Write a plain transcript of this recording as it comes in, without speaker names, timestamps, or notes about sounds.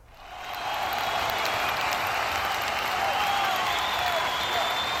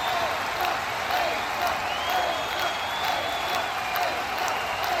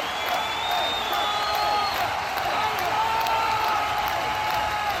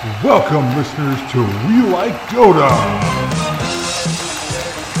Welcome, listeners, to We Like Dota,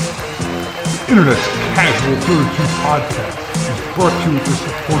 the Internet's casual 32 podcast is brought to you with the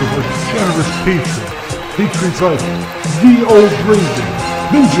support of our generous patrons. Patrons like The Old Raven,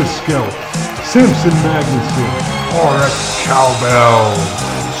 Ninja Scout, Samson Magnuson, RX Cowbell,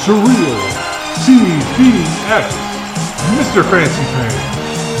 Surreal, CBX, Mr. Fancy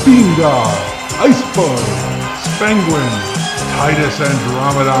Pants, Beandog, Icebug, Spanguin, Titus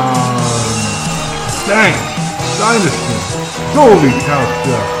Andromedon, Stank, Dynasty, Dolly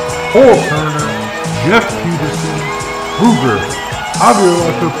Couchdeath, Paul Turner, Jeff Peterson, Kruger, Javier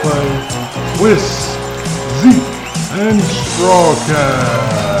Leclerplay, Whis, Zeke, and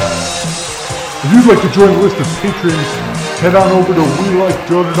Strawcat. If you'd like to join the list of patrons, head on over to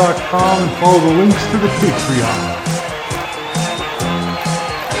WeLikeDota.com and follow the links to the Patreon.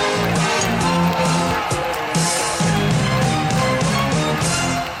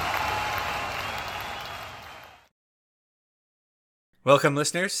 Welcome,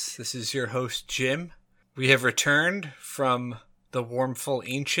 listeners. This is your host, Jim. We have returned from the Wormful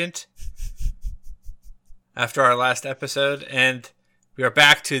Ancient after our last episode, and we are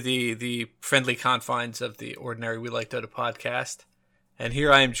back to the friendly confines of the ordinary We Like Dota podcast. And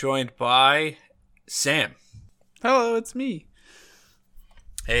here I am joined by Sam. Hello, it's me.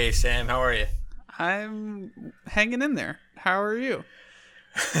 Hey, Sam. How are you? I'm hanging in there. How are you?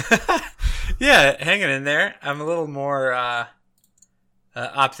 Yeah, hanging in there. I'm a little more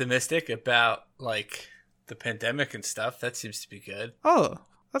optimistic about like the pandemic and stuff. That seems to be good. Oh,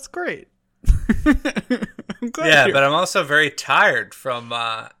 that's great. I'm glad Yeah, to. but I'm also very tired from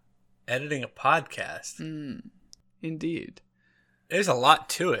editing a podcast. Indeed. There's a lot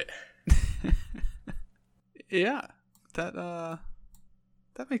to it. Yeah, that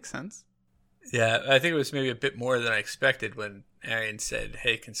makes sense. Yeah, I think it was maybe a bit more than I expected when Arian said,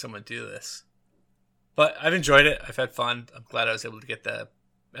 "Hey, can someone do this?" But I've enjoyed it. I've had fun. I'm glad I was able to get the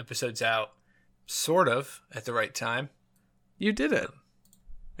episodes out sort of at the right time. You did it.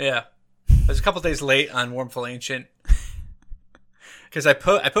 Yeah. I was a couple days late on Wormful Ancient because I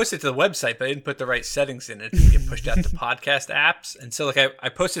posted to the website, but I didn't put the right settings in. It didn't get pushed out to podcast apps. And so I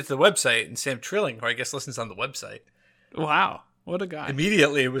posted to the website, and Sam Trilling, who I guess listens on the website, Wow, what a guy.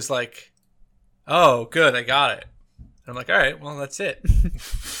 immediately was like, "Oh, good, I got it." And I'm like, "All right, well, that's it."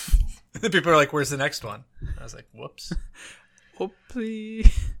 And then people are like, "Where's the next one?" I was like, "Whoops." Whoopsie.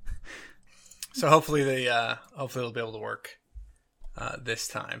 So hopefully they'll be able to work this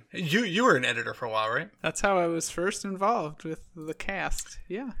time. You were an editor for a while, right? That's how I was first involved with the cast.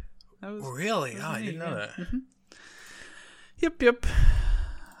 Yeah. That was Really? that Oh, was I me, didn't know yeah. that. Yep.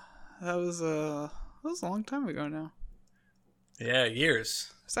 That was a long time ago now. Yeah,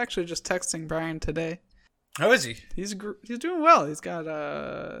 years. I was actually just texting Brian today. How is he? He's doing well. He's got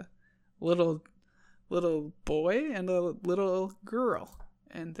a little boy and a little girl,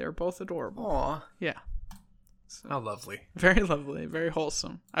 and they're both adorable. Aw, Yeah. So, how lovely. very lovely, very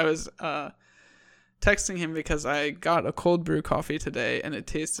wholesome. I was texting him because I got a cold brew coffee today, and it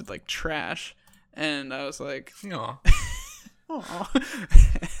tasted like trash, and I was like, Aw. "Oh."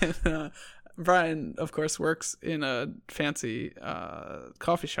 And Brian, of course, works in a fancy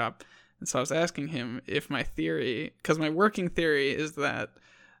coffee shop. And so I was asking him if my theory, because my working theory is that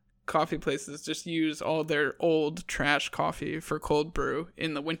coffee places just use all their old trash coffee for cold brew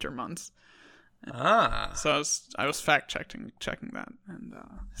in the winter months. Ah. So I was fact checking that, and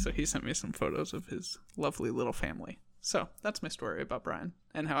so he sent me some photos of his lovely little family. So that's my story about Brian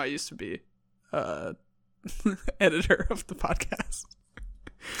and how I used to be editor of the podcast.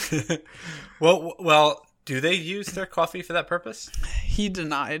 Well, do they use their coffee for that purpose? He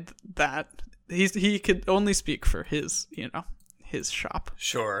denied that. He could only speak for his shop.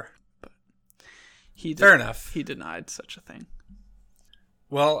 Sure. Fair enough. He denied such a thing.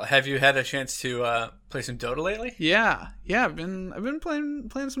 Well, have you had a chance to play some Dota lately? Yeah. I've been playing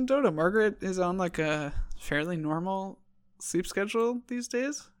some Dota. Margaret is on like a fairly normal sleep schedule these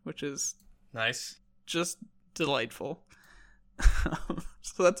days, which is Nice. just delightful.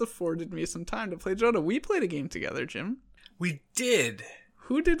 So that's afforded me some time to play Dota. We played a game together, Jim. We did.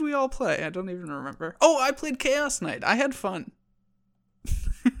 Who did we all play? I don't even remember. Oh, I played Chaos Knight. I had fun.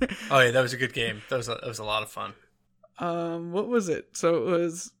 Oh yeah, that was a good game. That was a lot of fun. What was it? So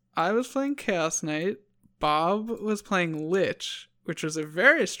I was playing Chaos Knight. Bob was playing Lich, which was a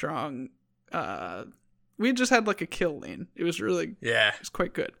very strong. We just had like a kill lane. It was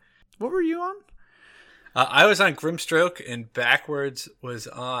quite good. What were you on? I was on Grimstroke, and Backwards was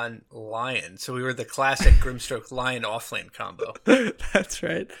on Lion. So we were the classic Grimstroke Lion offlane combo. That's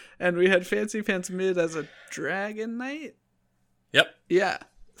right. And we had Fancy Pants mid as a Dragon Knight. Yep. Yeah.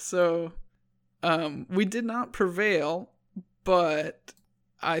 So, we did not prevail, but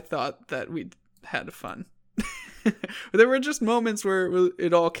I thought that we had fun. There were just moments where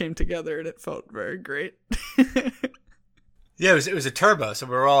it all came together and it felt very great. Yeah, it was a turbo, so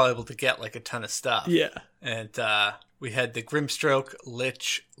we were all able to get like a ton of stuff. Yeah. And we had the Grimstroke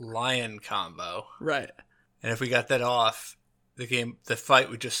Lich Lion combo. Right. And if we got that off, the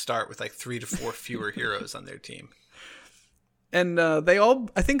fight would just start with like 3 to 4 fewer heroes on their team. And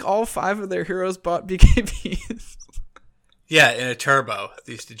I think all 5 of their heroes bought BKBs. Yeah, in a turbo,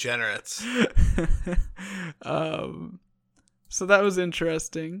 these degenerates. So that was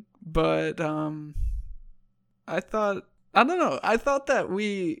interesting, but I thought that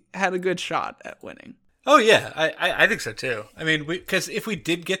we had a good shot at winning. Oh yeah, I think so too. I mean, because if we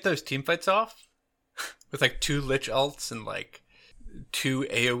did get those team fights off with like 2 Lich ults and like 2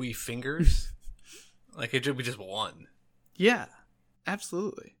 AoE fingers, like we just won. Yeah,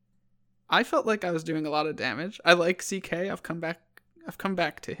 absolutely. I felt like I was doing a lot of damage. I like CK. I've come back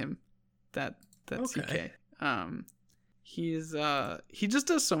to him. That Okay. CK. He just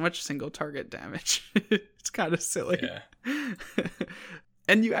does so much single target damage. It's kind of silly. Yeah.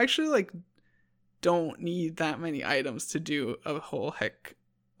 And you actually like don't need that many items to do a whole heck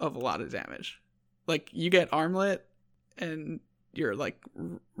of a lot of damage. Like you get armlet and you're like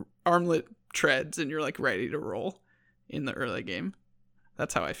armlet treads and you're like ready to roll in the early game.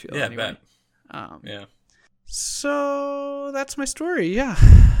 That's how I feel. Yeah, anyway. Yeah. So that's my story. Yeah.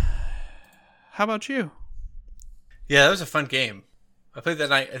 How about you? Yeah, that was a fun game. I played that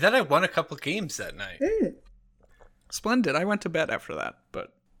night. And then I won a couple games that night. Splendid. I went to bed after that,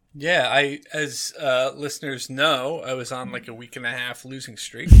 but Yeah, as listeners know, I was on like a week and a half losing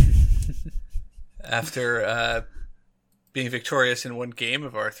streak after being victorious in one game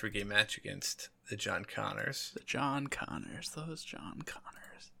of our 3-game match against the John Connors. those John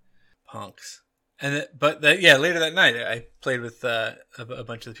Connors. Punks. And later that night, I played with a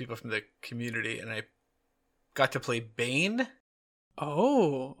bunch of the people from the community, and I got to play Bane.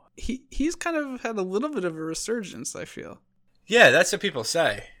 Oh, he's kind of had a little bit of a resurgence, I feel. Yeah, that's what people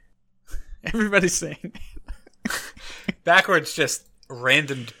say. Everybody's saying. Backwards just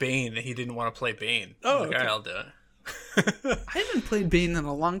randomed Bane. He didn't want to play Bane. Oh, All okay. right, I'll do it. I haven't played Bane in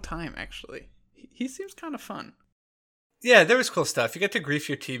a long time, actually. He seems kind of fun. Yeah, there was cool stuff. You get to grief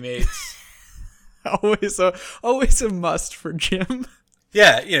your teammates. Always a must for Jim.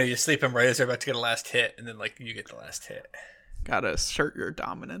 Yeah, you sleep him right as they're about to get a last hit, and then like you get the last hit. Gotta assert your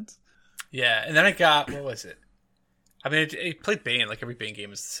dominance. Yeah, and then I got, what was it? I mean, I played Bane, like every Bane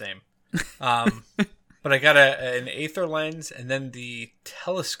game is the same. But I got an Aether Lens, and then the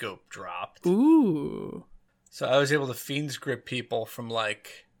Telescope dropped. Ooh. So I was able to Fiend's Grip people from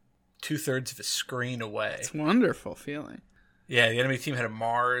like 2/3 of a screen away. It's a wonderful feeling. Yeah, the enemy team had a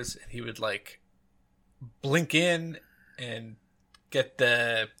Mars, and he would like blink in and get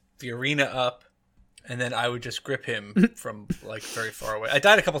the arena up, and then I would just grip him from like very far away. I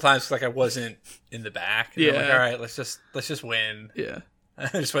died a couple times because like I wasn't in the back. And I'm like, all right, let's just win. Yeah. I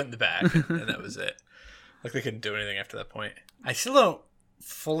just went in the back, and that was it. Like they couldn't do anything after that point. I still don't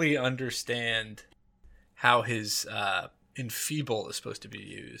fully understand how his Enfeeble is supposed to be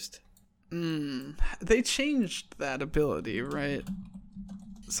used. They changed that ability, right?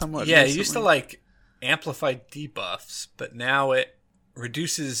 Somewhat. Yeah, recently. it used to like amplify debuffs, but now it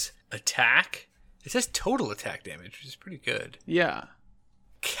reduces attack. It says total attack damage, which is pretty good. Yeah.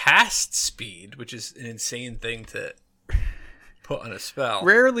 Cast speed, which is an insane thing to put on a spell.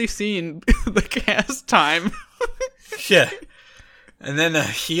 Rarely seen the cast time. Yeah. And then a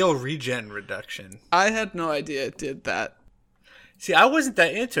heal regen reduction. I had no idea it did that. See, I wasn't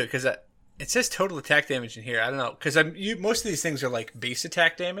that into it because it says total attack damage in here. I don't know, because most of these things are like base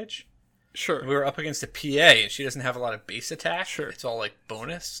attack damage. Sure. We were up against a PA, and she doesn't have a lot of base attack. Sure. It's all like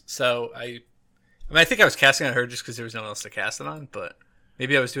bonus. So I think I was casting on her just because there was no one else to cast it on, but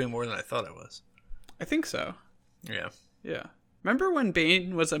maybe I was doing more than I thought I was. I think so. Yeah. Yeah. Remember when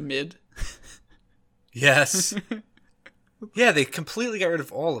Bane was a mid? Yes. Yeah, they completely got rid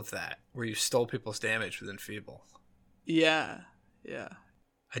of all of that, where you stole people's damage with Enfeeble. Yeah. Yeah.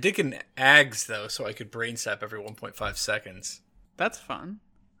 I did get an Ags, though, so I could brain sap every 1.5 seconds. That's fun.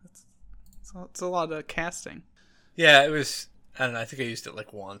 It's a lot of casting. Yeah, it was... I don't know, I think I used it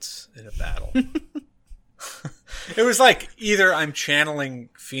like once in a battle. It was like, either I'm channeling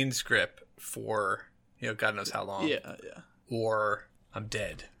Fiend's Grip for, God knows how long. Yeah. Or I'm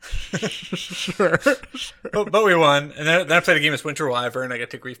dead. Sure. But we won. And then I played a game as Winter Wyvern, and I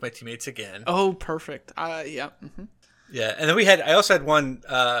got to grief my teammates again. Oh, perfect. Yeah. Mm-hmm. Yeah, and then I also had one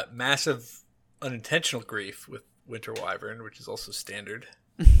massive unintentional grief with Winter Wyvern, which is also standard.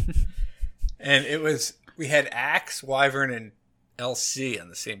 And we had Axe, Wyvern, and LC on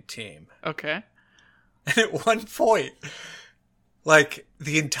the same team. Okay. And at one point, like,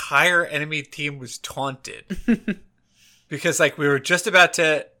 the entire enemy team was taunted. Because, like, we were just about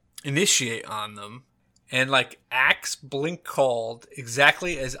to initiate on them. And, like, Axe blink called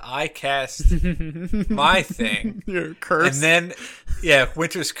exactly as I cast my thing. Your curse. And then,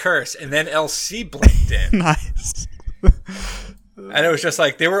 Winter's Curse. And then LC blinked in. Nice. And it was just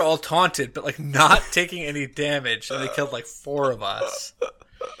like, they were all taunted, but, like, not taking any damage. And they killed, like, 4 of us.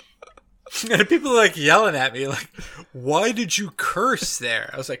 And people were, like, yelling at me, like, why did you curse there?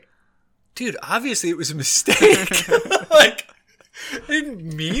 I was like, dude, obviously it was a mistake. Like, I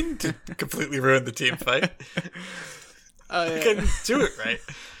didn't mean to completely ruin the team fight. I couldn't do it right.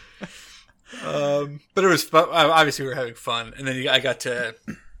 But it was fun. Obviously, we were having fun. And then I got to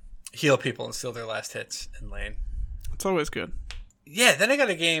heal people and steal their last hits in lane. It's always good. Yeah, then I got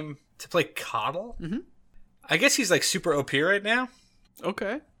a game to play Coddle. Mm-hmm. I guess he's, like, super OP right now.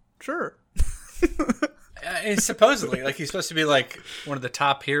 Okay, sure. And supposedly, like, he's supposed to be, like, one of the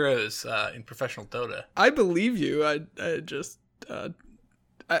top heroes in professional Dota. I believe you. I just...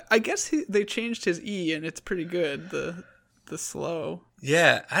 I guess they changed his E, and it's pretty good. The slow.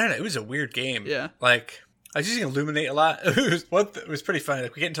 Yeah, I don't know. It was a weird game. Yeah. Like, I was using Illuminate a lot. It was pretty funny.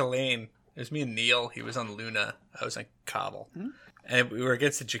 Like, we get into lane. It was me and Neil. He was on Luna. I was on Coddle. Mm-hmm. And we were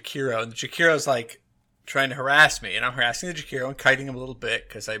against the Jakiro. And the Jakiro's, like, trying to harass me. And I'm harassing the Jakiro and kiting him a little bit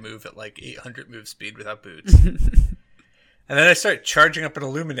because I move at, like, 800 move speed without boots. And then I start charging up an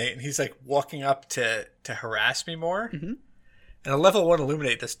Illuminate. And he's, like, walking up to harass me more. Mm-hmm. And a level 1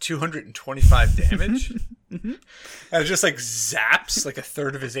 Illuminate does 225 damage. Mm-hmm. And it just, like, zaps, like, a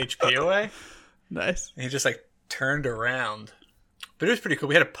third of his HP away. Nice. And he just, like, turned around. But it was pretty cool.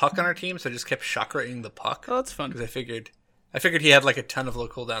 We had a puck on our team, so I just kept chakraing the puck. Oh, that's fun. Because I figured he had, like, a ton of low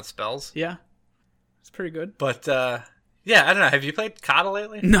cooldown spells. Yeah. It's pretty good. But, yeah, I don't know. Have you played Coddle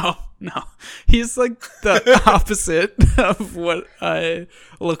lately? No. He's, like, the opposite of what I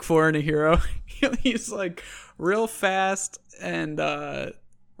look for in a hero. He's, like, real fast and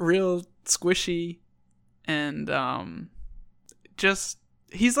real squishy and just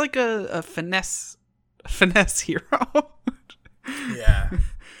he's like a finesse hero. Yeah.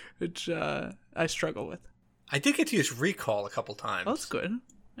 Which I struggle with. I did get to use Recall a couple times. Oh, that's good.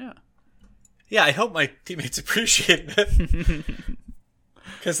 Yeah. Yeah, I hope my teammates appreciate it.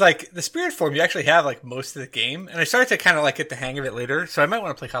 Because, like, the Spirit form, you actually have, like, most of the game. And I started to kind of, like, get the hang of it later. So I might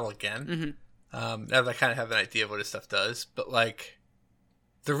want to play Coddle again. Mm-hmm. Now that I kind of have an idea of what his stuff does. But, like,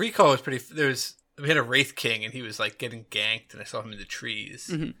 the Recall was pretty... We had a Wraith King, and he was, like, getting ganked, and I saw him in the trees.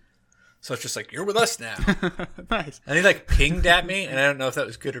 Mm-hmm. So it's just like, you're with us now. Nice. And he, like, pinged at me, and I don't know if that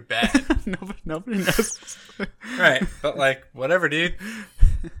was good or bad. Nobody knows. Right. But, like, whatever, dude.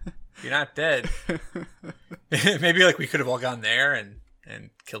 You're not dead. Maybe, like, we could have all gone there and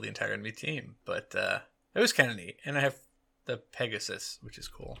killed the entire enemy team. But it was kind of neat. And I have the Pegasus, which is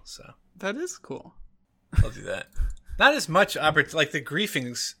cool. So that is cool. I'll do that. Not as much like the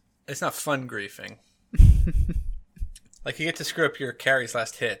griefings. It's not fun griefing. Like, you get to screw up your carry's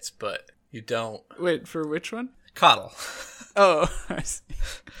last hits, but you don't. Wait, for which one? Coddle. Oh, I see.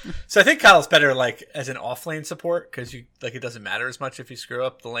 So I think Coddle's better, like, as an off-lane support, because it doesn't matter as much if you screw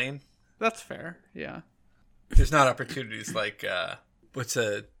up the lane. That's fair, yeah. There's not opportunities like,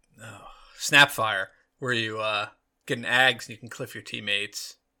 Snapfire, where you get an Ags and you can cliff your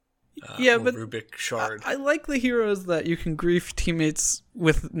teammates. Yeah, but Rubik Shard. I like the heroes that you can grief teammates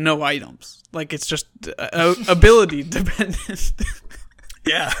with no items. Like, it's just ability dependent.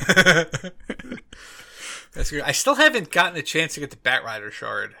 Yeah. That's good. I still haven't gotten a chance to get the Batrider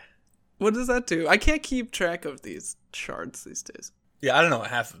Shard. What does that do? I can't keep track of these shards these days. Yeah, I don't know what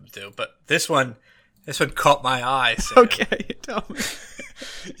half of them do, but this one caught my eye. Sam. Okay, tell me.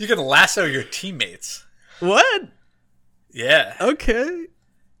 You can lasso your teammates. What? Yeah. Okay.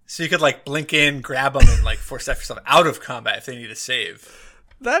 So you could, like, blink in, grab them, and, like, force yourself out of combat if they need a save.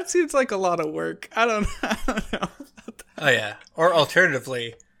 That seems like a lot of work. I don't know about that. Oh, yeah. Or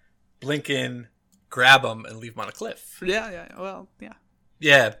alternatively, blink in, grab them, and leave them on a cliff. Yeah. Well, yeah.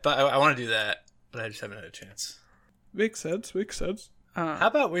 Yeah, but I want to do that, but I just haven't had a chance. Makes sense. How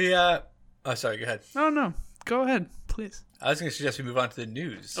about we, oh, sorry, go ahead. No. Go ahead, please. I was going to suggest we move on to the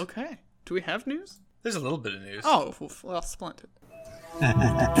news. Okay. Do we have news? There's a little bit of news. Oh, well, splendid. To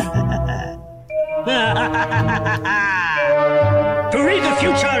read the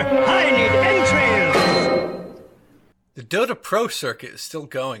future, I need entrails! The Dota Pro circuit is still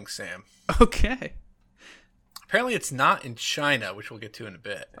going, Sam. Okay. Apparently it's not in China, which we'll get to in a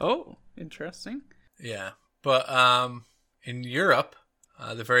bit. Oh, interesting. Yeah. But in Europe,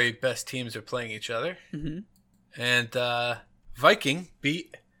 The very best teams are playing each other. Mm-hmm. And Viking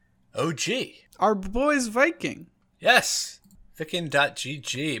beat OG. Our boys Viking. Yes.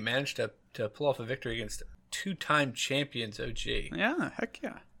 Viking.gg managed to pull off a victory against 2-time champions OG. Yeah, heck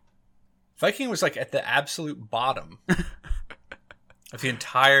yeah. Viking was like at the absolute bottom of the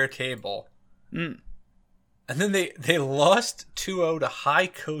entire table. Mm. And then they lost 2-0 to High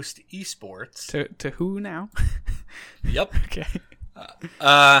Coast Esports. To who now? Yep. Okay.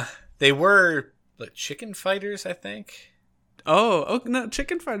 They were Chicken Fighters, I think. Oh no,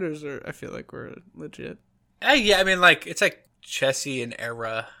 Chicken Fighters I feel like were legit. Yeah, I mean it's like Chessie and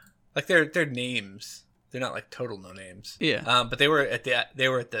Era. Like they're names. They're not like total no names. Yeah. But they were at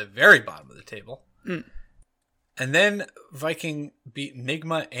the very bottom of the table. Mm. And then Viking beat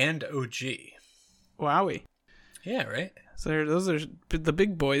Nigma and OG. Wowie. Yeah, right? So those are the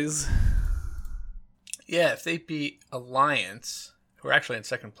big boys. Yeah, if they beat Alliance, who are actually in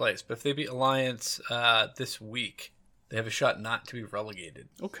second place, but if they beat Alliance this week, they have a shot not to be relegated.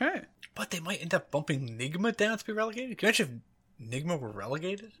 Okay. But they might end up bumping Nigma down to be relegated. Can you imagine if Nigma were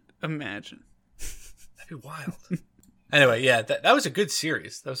relegated? Imagine. That'd be wild. Anyway, yeah, that was a good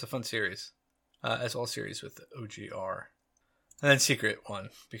series. That was a fun series. As all series with OGR. And then Secret won,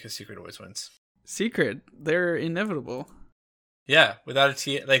 because Secret always wins. Secret, they're inevitable. Yeah, without a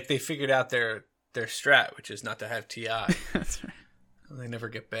TI, they figured out their strat, which is not to have TI. That's right. They never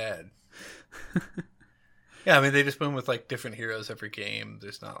get bad. Yeah, I mean, they just win with different heroes every game.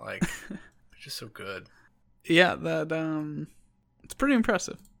 There's not they're just so good. Yeah, that it's pretty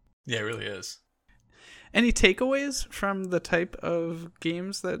impressive. Yeah, it really is. Any takeaways from the type of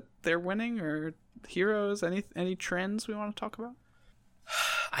games that they're winning, or heroes? Any trends we want to talk about?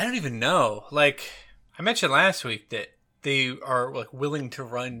 I don't even know. I mentioned last week that they are willing to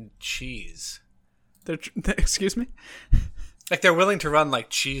run cheese. Excuse me? They're willing to run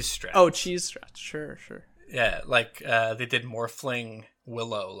cheese strats. Oh, cheese strats. Sure. Yeah, they did Morphling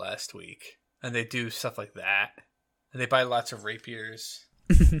Willow last week, and they do stuff like that. And they buy lots of rapiers.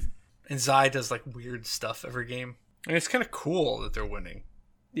 And Zai does weird stuff every game. And it's kind of cool that they're winning.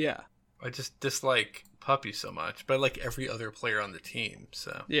 Yeah. I just dislike Puppy so much, but I like every other player on the team,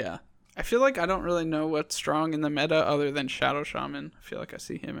 so. Yeah. I feel like I don't really know what's strong in the meta other than Shadow Shaman. I feel like I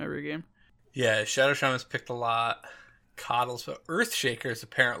see him every game. Yeah, Shadow Shaman's picked a lot. Coddles, but Earthshaker is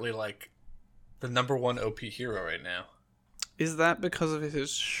apparently the number one OP hero right now. Is that because of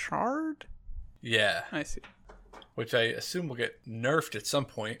his shard? Yeah. I see. Which I assume will get nerfed at some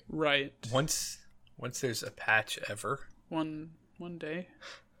point. Right. Once there's a patch ever. One day.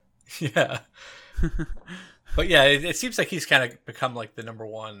 Yeah. But yeah, it seems like he's kind of become the number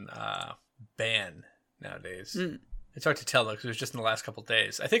one ban nowadays. Mm. It's hard to tell though, because it was just in the last couple of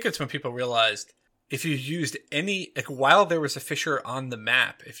days. I think it's when people realized if you used any, while there was a fissure on the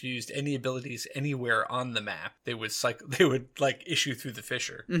map, if you used any abilities anywhere on the map, they would issue through the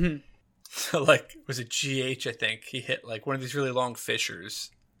fissure. Mm-hmm. So was it GH? I think he hit one of these really long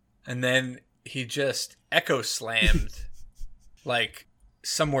fissures, and then he just echo slammed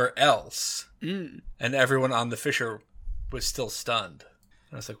somewhere else, and everyone on the fissure was still stunned.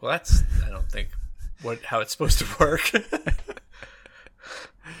 And I was like, well, that's I don't think how it's supposed to work.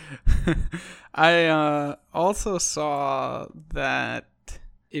 I also saw that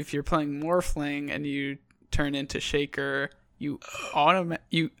if you're playing Morphling and you turn into Shaker, I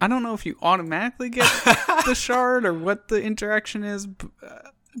don't know if you automatically get the shard or what the interaction is.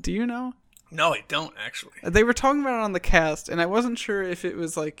 Do you know? No, I don't actually. They were talking about it on the cast, and I wasn't sure if it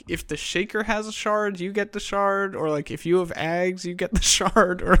was if the Shaker has a shard, you get the shard, or if you have Ags, you get the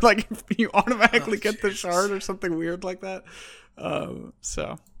shard, or if you automatically get the shard or something weird like that.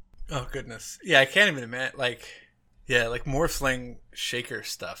 So. Oh goodness, yeah, I can't even imagine. Morphling Shaker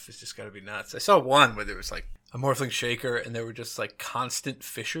stuff has just got to be nuts. I saw one where there was a Morphling Shaker, and there were just constant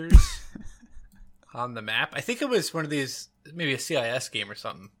fissures on the map. I think it was one of these, maybe a CIS game or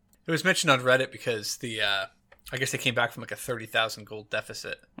something. It was mentioned on Reddit because I guess they came back from a 30,000 gold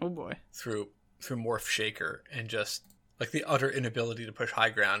deficit. Oh boy! Through Morph Shaker, and just the utter inability to push high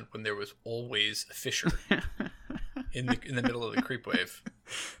ground when there was always a fissure in the middle of the creep wave.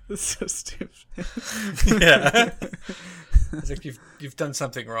 That's so stupid. Yeah. It's you've done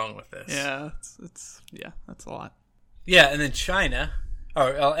something wrong with this. Yeah, that's a lot. Yeah, and then China.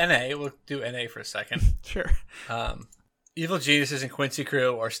 Oh, well, NA. We'll do NA for a second. Sure. Evil Geniuses and Quincy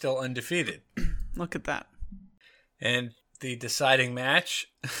Crew are still undefeated. Look at that. And the deciding match,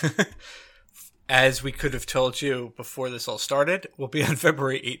 as we could have told you before this all started, will be on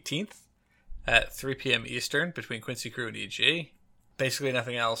February 18th at 3 p.m. Eastern between Quincy Crew and EG. Basically,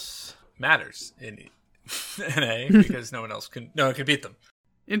 nothing else matters in NA because no one can beat them.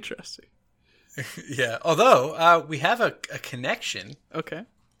 Interesting. Yeah. Although we have a connection Okay.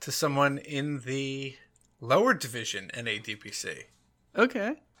 to someone in the lower division NADPC. Okay.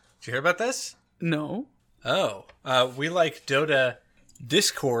 Did you hear about this? No. Oh, we like Dota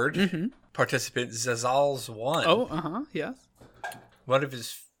Discord participant Zazals1. Oh, yes. One of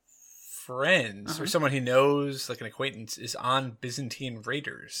his friends or someone he knows, like an acquaintance, is on Byzantine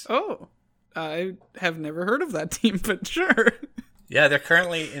Raiders. Oh, I have never heard of that team, but sure. Yeah, they're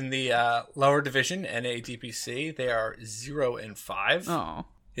currently in the lower division NADPC. They are 0-5. Oh,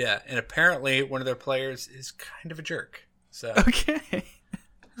 Yeah, and apparently one of their players is kind of a jerk. So okay.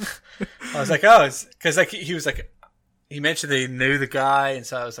 I was like, oh, because like he was like, he mentioned they knew the guy, and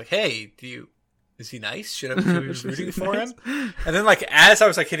so I was like, hey, is he nice? Should I be rooting for him? And then like as I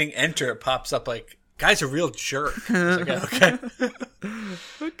was like hitting enter, it pops up like, guy's a real jerk. I was like, oh, okay.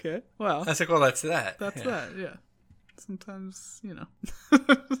 Okay. Well, I was like, well, that's that. that's Yeah. that. Yeah. Sometimes,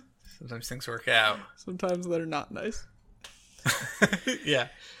 Sometimes things work out. sometimes they're not nice. Yeah.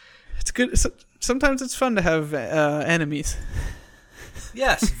 It's good. Sometimes it's fun to have enemies.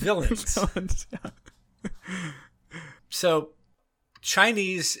 Yes, villains. Yeah. So,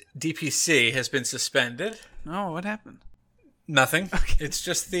 Chinese DPC has been suspended. Oh, what happened? Nothing. It's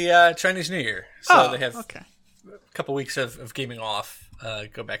just the Chinese New Year. So they have okay. a couple weeks of gaming off,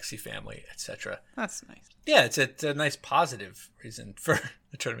 go back, see family, etc. That's nice. Yeah, it's a nice positive reason for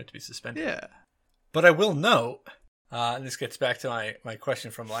the tournament to be suspended. Yeah. But I will note, and this gets back to my question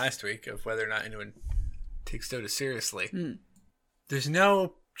from last week of whether or not anyone takes Dota seriously. There's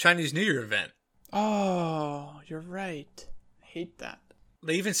no Chinese New Year event. Oh, you're right. I hate that.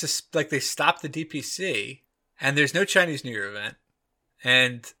 They even they stopped the DPC, and there's no Chinese New Year event,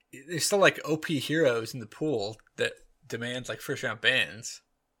 and there's still like OP heroes in the pool that demand like first round bans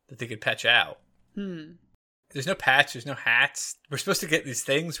that they could patch out. There's no patch. There's no hats. We're supposed to get these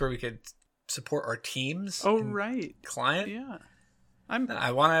things where we could support our teams. Oh, in right. client. Yeah. I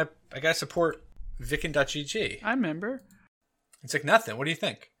gotta support Vikin.gg. I remember. It's like nothing. What do you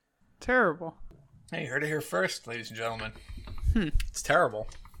think? Terrible. Hey, you heard it here first, ladies and gentlemen. It's terrible.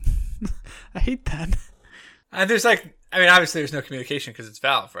 I hate that. And there's like, I mean, obviously there's no communication because it's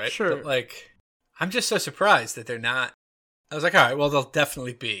Valve, right? Sure. But like, I'm just so surprised that they're not. I was like, all right, well, there'll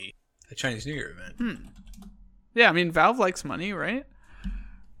definitely be a Chinese New Year event. Yeah, I mean, Valve likes money, right?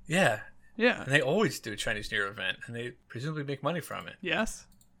 Yeah. Yeah. And they always do a Chinese New Year event, and they presumably make money from it. Yes.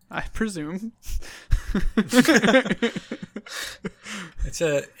 I presume.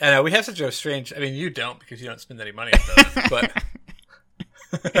 I know we have such a strange. I mean, you don't because you don't spend any money on those, but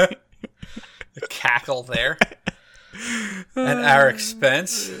the cackle there at our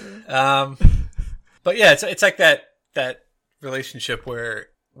expense. But yeah, it's like that relationship where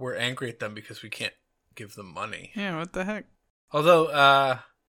we're angry at them because we can't give them money. Yeah, what the heck? Although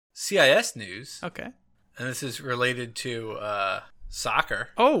CIS news, Okay. and this is related to soccer.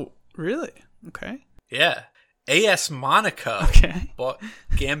 Oh, really? Okay. Yeah. AS Monaco Okay. bought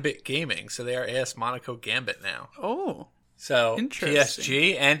Gambit Gaming, so they are AS Monaco Gambit now. Oh, So Interesting.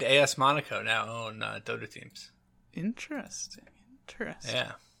 PSG and AS Monaco now own Dota teams. interesting.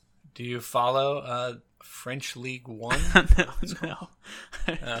 Yeah. Do you follow French League One? No.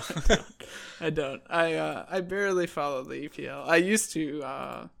 I don't. I barely follow the EPL. I used to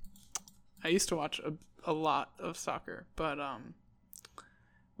watch a lot of soccer, but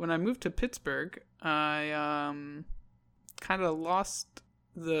when I moved to Pittsburgh, I kind of lost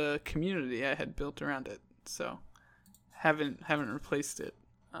the community I had built around it. So haven't replaced it.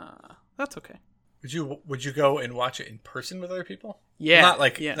 That's okay. Would you go and watch it in person with other people? Yeah, Not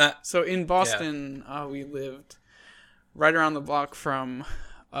like So in Boston, we lived right around the block from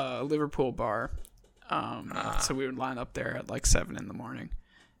a Liverpool bar. So we would line up there at like 7 a.m,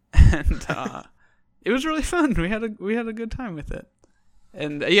 and it was really fun. We had a good time with it,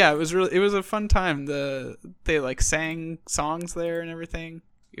 and yeah, it was a fun time. They like sang songs there and everything.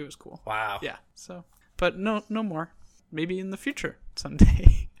 It was cool. Wow. Yeah. So, but no more. Maybe in the future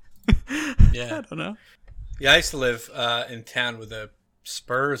someday. Yeah. I don't know. Yeah, I used to live in town with a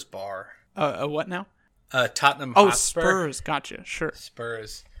Spurs bar. A what now? Tottenham Oh, Hotspur. Spurs. Gotcha. Sure.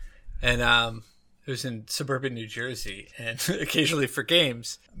 Spurs. And it was in suburban New Jersey. And occasionally for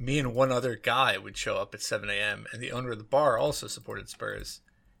games, me and one other guy would show up at 7 a.m. And the owner of the bar also supported Spurs.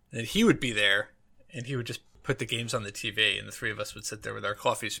 And then he would be there, and he would just put the games on the TV, and the three of us would sit there with our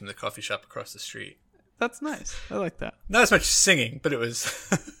coffees from the coffee shop across the street. That's nice. I like that. Not as much singing, but it was...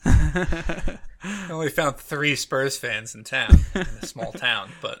 I only found 3 Spurs fans in town, in a small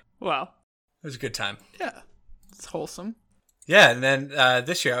town, but Wow. it was a good time. Yeah. It's wholesome. Yeah, and then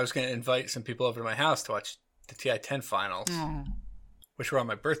this year I was going to invite some people over to my house to watch the TI-10 finals, which were on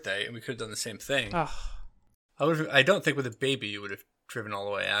my birthday, and we could have done the same thing. Oh, I don't think with a baby you would have driven all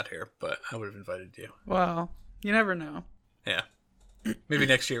the way out here, but I would have invited you. well, you never know. Yeah. Maybe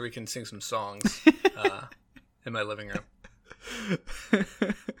next year we can sing some songs in my living room.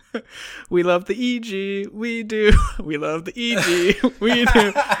 We love the EG, we do. We love the EG, we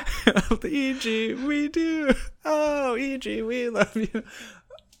do. Love the EG, we do. Oh, EG, we love you.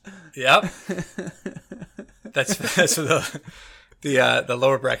 Yep. That's for the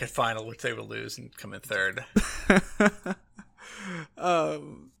lower bracket final, which they will lose and come in third.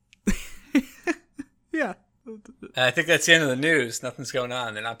 Yeah. I think that's the end of the news. Nothing's going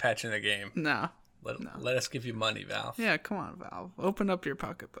on. They're not patching the game. No. Let us give you money, Valve. Yeah, come on, Valve. Open up your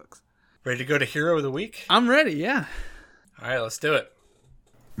pocketbooks. Ready to go to Hero of the Week? I'm ready, yeah. All right, let's do it.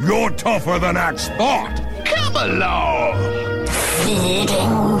 You're tougher than Axe Spot. Come along. Feeding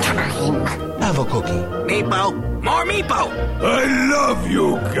time. Have a cookie. Meepo, more Meepo. I love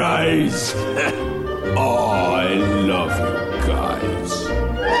you guys. Oh, I love you guys.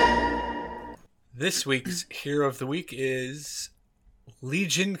 This week's Hero of the Week is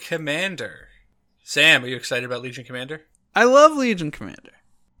Legion Commander. Sam, are you excited about Legion Commander? I love Legion Commander.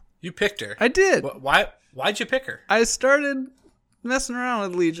 You picked her. I did. Why'd you pick her? I started messing around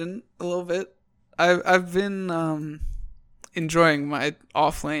with Legion a little bit. I've been enjoying my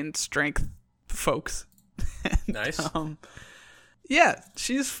off-lane strength folks. Nice. Yeah,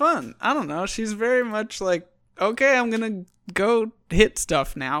 she's fun. I don't know. She's very much like, okay, I'm gonna go hit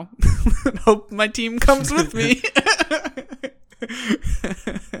stuff now. Hope my team comes with me.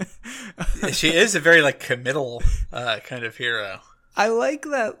 She is a very committal kind of hero. I like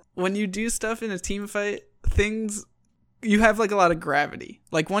that when you do stuff in a team fight, you have a lot of gravity.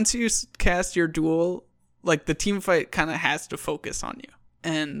 Like once you cast your duel, the team fight kind of has to focus on you.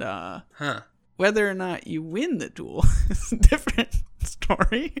 And whether or not you win the duel is a different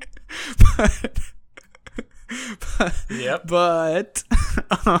story. But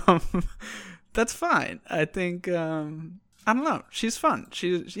that's fine. I think I don't know. She's fun.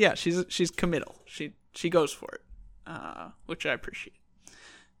 She's committal. She goes for it, which I appreciate.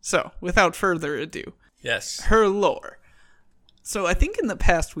 So, without further ado, yes, her lore. So, I think in the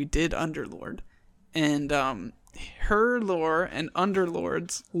past we did Underlord, and her lore and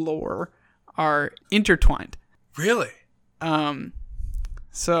Underlord's lore are intertwined. Really?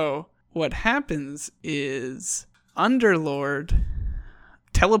 So what happens is Underlord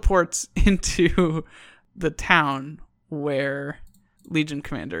teleports into the town where Legion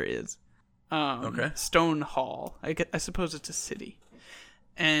Commander is. Okay. Stone Hall. I suppose it's a city.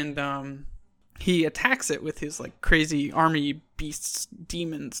 And he attacks it with his crazy army beasts,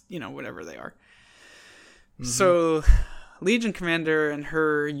 demons, whatever they are. Mm-hmm. So Legion Commander and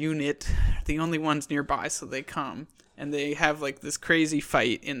her unit are the only ones nearby, so they come. And they have this crazy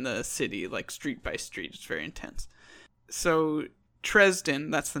fight in the city, street by street. It's very intense. So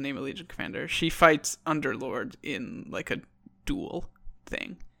Tresden, that's the name of Legion Commander, she fights Underlord in a duel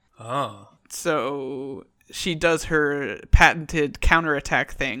thing. Oh. So she does her patented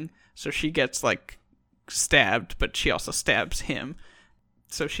counterattack thing. So she gets stabbed, but she also stabs him.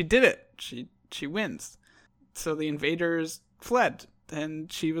 So she did it. She wins. So the invaders fled,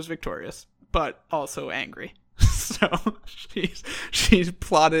 and she was victorious, but also angry. So she's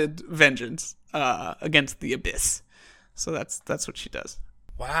plotted vengeance against the Abyss. So that's what she does.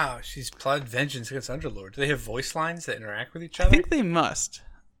 Wow, she's plotted vengeance against Underlord. Do they have voice lines that interact with each other? I think they must,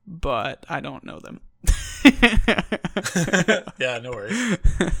 but I don't know them. Yeah, no worries.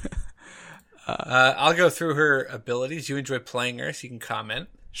 I'll go through her abilities. You enjoy playing her, so you can comment.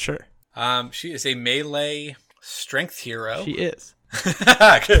 Sure. She is a melee strength hero. She is.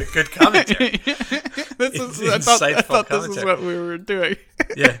 Good commentary. I thought this is what we were doing.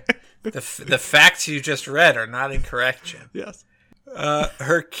 Yeah. The facts you just read are not incorrect, Jim. Yes.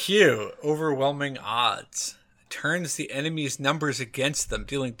 Her Q, overwhelming odds, turns the enemy's numbers against them,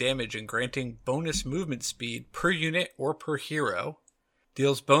 dealing damage and granting bonus movement speed per unit or per hero.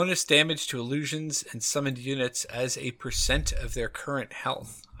 Deals bonus damage to illusions and summoned units as a % of their current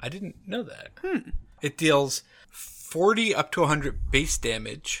health. I didn't know that. It deals 40 up to 100 base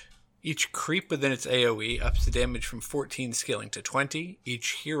damage. Each creep within its AoE ups the damage from 14 scaling to 20.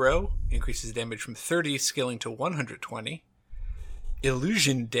 Each hero increases damage from 30 scaling to 120.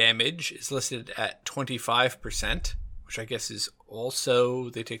 Illusion damage is listed at 25%, which I guess is also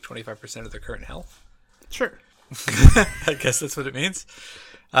they take 25% of their current health. Sure. I guess that's what it means.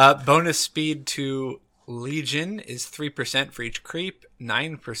 Bonus speed to Legion is 3% for each creep,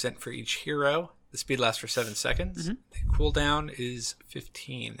 9% for each hero. The speed lasts for 7 seconds. Mm-hmm. The cooldown is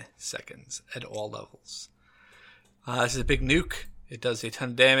 15 seconds at all levels. This is a big nuke. It does a ton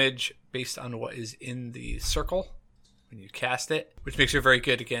of damage based on what is in the circle when you cast it, which makes her very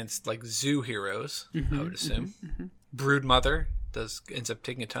good against like zoo heroes, I would assume. Brood Mother ends up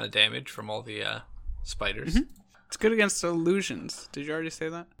taking a ton of damage from all the spiders. It's good against illusions. Did you already say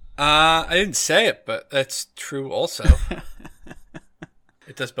that? I didn't say it, but that's true also.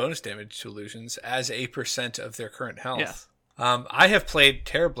 It does bonus damage to illusions as 8% of their current health. Yes. I have played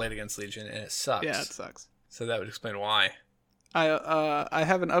Terrorblade against Legion, and it sucks. Yeah, it sucks. So that would explain why. I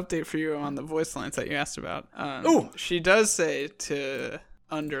have an update for you on the voice lines that you asked about. Ooh. She does say to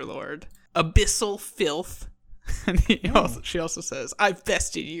Underlord, "Abyssal filth," and she also says, "I've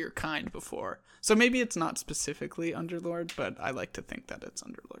bested your kind before." So maybe it's not specifically Underlord, but I like to think that it's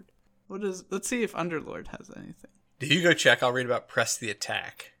Underlord. Let's see if Underlord has anything. Do you go check? I'll read about Press the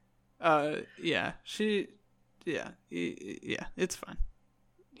Attack. Yeah, it's fine.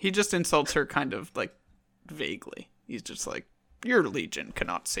 He just insults her kind of like vaguely. He's just like, "Your legion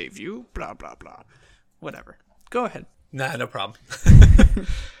cannot save you, blah, blah, blah." Whatever. Go ahead. Nah, no problem.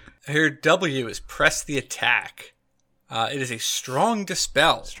 Her W is Press the Attack. It is a strong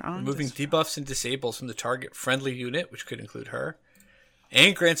dispel, removing debuffs and disables from the target friendly unit, which could include her,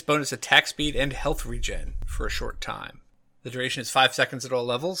 and grants bonus attack speed and health regen for a short time. The duration is 5 seconds at all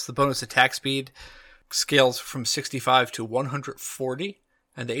levels. The bonus attack speed scales from 65 to 140,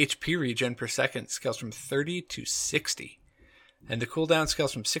 and the HP regen per second scales from 30 to 60. And the cooldown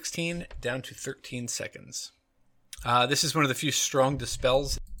scales from 16 down to 13 seconds. This is one of the few strong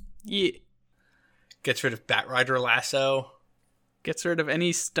dispels. Yeah. Gets rid of Batrider Lasso. Gets rid of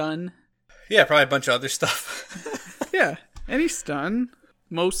any stun. Yeah, probably a bunch of other stuff. Yeah, any stun.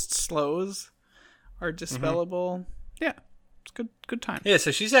 Most slows are dispellable. Yeah, it's good time. Yeah,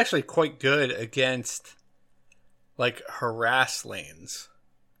 so she's actually quite good against like harass lanes.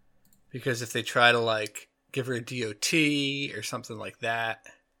 Because if they try to like give her a DOT or something like that,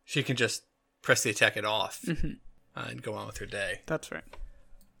 she can just press the attack it off and go on with her day. That's right.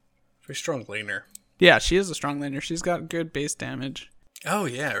 Very strong laner. Yeah, she is a strong laner. She's got good base damage. Oh,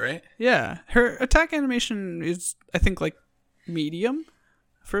 yeah, right? Yeah, her attack animation is, I think, like medium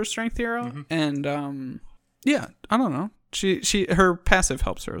for a strength hero. And, yeah, I don't know. Her passive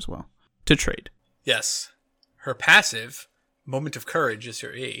helps her as well to trade. Yes. Her passive, Moment of Courage, is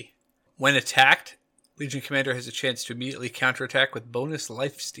her E. When attacked, Legion Commander has a chance to immediately counterattack with bonus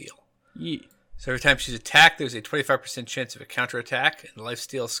lifesteal. Yeah. So every time she's attacked, there's a 25% chance of a counterattack, and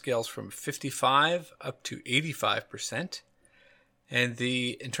lifesteal scales from 55 up to 85%. And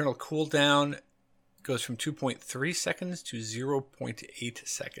the internal cooldown goes from 2.3 seconds to 0.8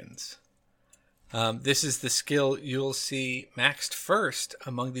 seconds. This is the skill you'll see maxed first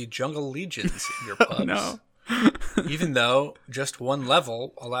among the jungle legions in your pubs. No. Even though just one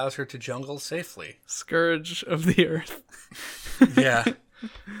level allows her to jungle safely. Scourge of the Earth. Yeah.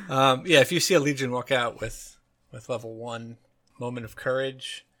 If you see a legion walk out with level 1 Moment of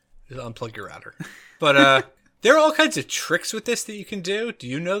Courage, just unplug your router. But there are all kinds of tricks with this that you can do. Do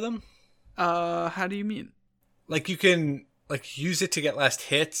you know them? How do you mean? Like you can like use it to get last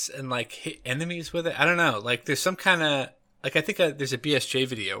hits and like hit enemies with it. I don't know. Like there's some kind of like I think there's a BSJ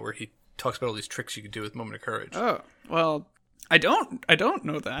video where he talks about all these tricks you can do with Moment of Courage. Oh, well, I don't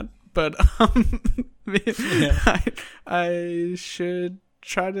know that, but I should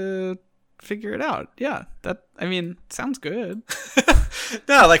try to figure it out. Yeah, sounds good.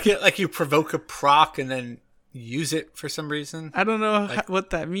 No, like you provoke a proc and then use it for some reason. I don't know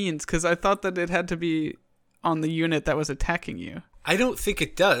what that means because I thought that it had to be on the unit that was attacking you. I don't think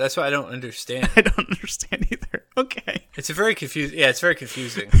it does. That's why I don't understand. I don't understand either. Okay. It's very confusing. Yeah, it's very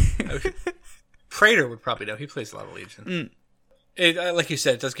confusing. Praetor would probably know. He plays a lot of Legion. It, like you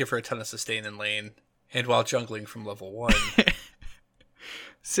said, it does give her a ton of sustain in lane, and while jungling from level 1.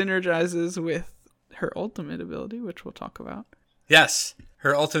 Synergizes with her ultimate ability, which we'll talk about. Yes,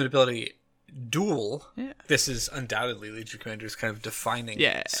 her ultimate ability, Duel. Yeah. This is undoubtedly Legion Commander's kind of defining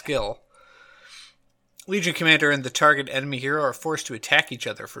skill. Legion Commander and the target enemy hero are forced to attack each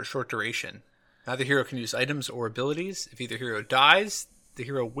other for a short duration. Neither hero can use items or abilities. If either hero dies, the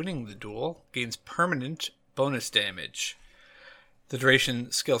hero winning the duel gains permanent bonus damage. The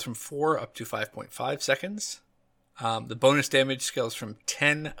duration scales from 4 up to 5.5 seconds. The bonus damage scales from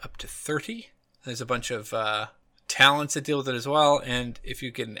 10 up to 30. There's a bunch of talents that deal with it as well. And if you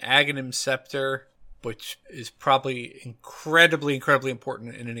get an Aghanim Scepter, which is probably incredibly, incredibly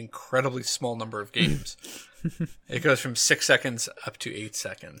important in an incredibly small number of games, it goes from 6 seconds up to 8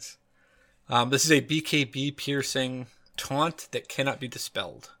 seconds. This is a BKB piercing taunt that cannot be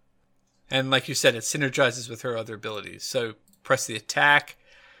dispelled. And like you said, it synergizes with her other abilities. So press the attack.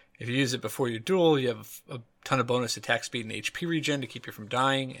 If you use it before your duel, you have a ton of bonus attack speed and HP regen to keep you from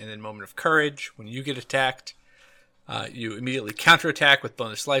dying, and then Moment of Courage. When you get attacked, you immediately counterattack with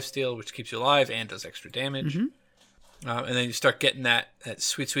bonus lifesteal, which keeps you alive and does extra damage. And then you start getting that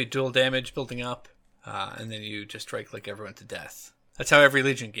sweet dual damage building up, and then you just strike like everyone to death. That's how every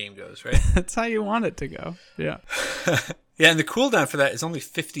Legion game goes, right? That's how you want it to go. Yeah. Yeah, and the cooldown for that is only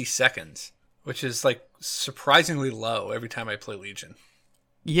 50 seconds, which is like surprisingly low every time I play Legion.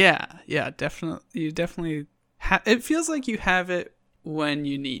 Yeah, definitely. You definitely it feels like you have it when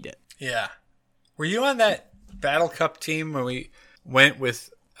you need it. Yeah. Were you on that Battle Cup team when we went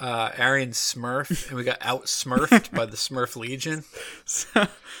with Arian Smurf and we got out Smurfed by the Smurf Legion?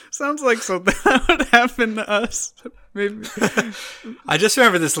 Sounds like something that would happen to us. Maybe. I just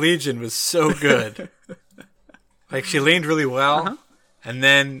remember this Legion was so good. Like, she laned really well, and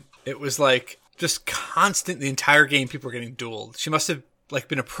then it was like just constant the entire game. People were getting dueled. She must have like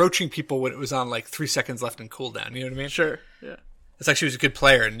been approaching people when it was on like 3 seconds left in cooldown. You know what I mean? Sure. Yeah. It's like she was a good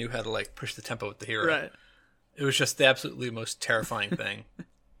player and knew how to like push the tempo with the hero. Right. It was just the absolutely most terrifying thing.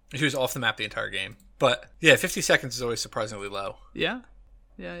 She was off the map the entire game. But yeah, 50 seconds is always surprisingly low. Yeah.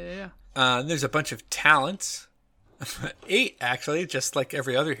 There's a bunch of talents. 8, actually, just like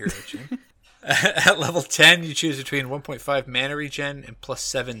every other hero gene. At level 10, you choose between 1.5 mana regen and plus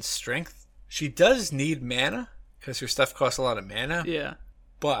 7 strength. She does need mana, because her stuff costs a lot of mana. Yeah.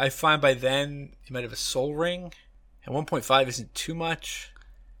 But I find by then, you might have a soul ring, and 1.5 isn't too much.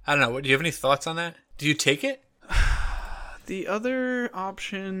 I don't know. Do you have any thoughts on that? Do you take it? The other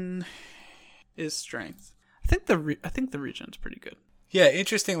option is strength. I think the regen's pretty good. Yeah,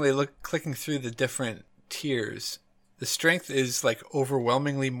 interestingly, clicking through the different tiers, the strength is like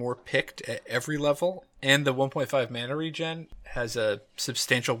overwhelmingly more picked at every level, and the 1.5 mana regen has a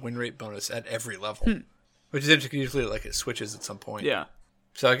substantial win rate bonus at every level, which is interesting. Usually, like it switches at some point. Yeah.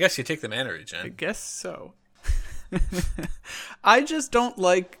 So I guess you take the mana I regen. guess so. I just don't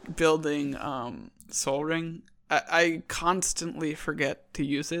like building Soul Ring. I constantly forget to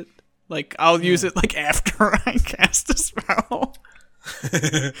use it. Like, I'll use it like after I cast a spell.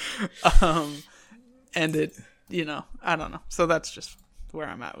 And it, I don't know. So that's just where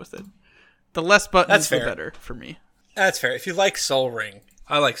I'm at with it. The less buttons, the better for me. That's fair. If you like Soul Ring,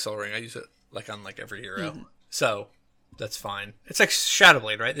 I like Soul Ring. I use it like on like every hero. So that's fine. It's like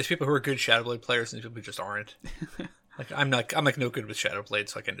Shadowblade, right? There's people who are good Shadowblade players and there's people who just aren't. Like I'm like no good with Shadowblade,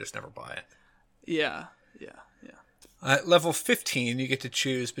 so I can just never buy it. Yeah. At level 15, you get to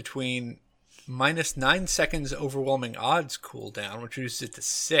choose between -9 seconds overwhelming odds cooldown, which reduces it to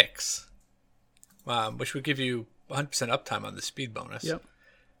 6, which would give you 100% uptime on the speed bonus. Yep.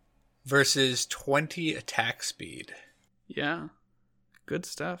 Versus 20 attack speed. Yeah. Good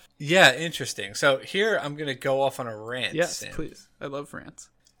stuff. Yeah, interesting. So here I'm going to go off on a rant. Yes, Sam. please. I love rants.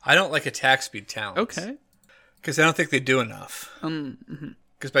 I don't like attack speed talents. Okay. Because I don't think they do enough.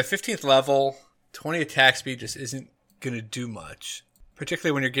 Because by 15th level, 20 attack speed just isn't going to do much.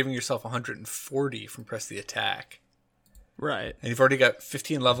 Particularly when you're giving yourself 140 from press the attack. Right. And you've already got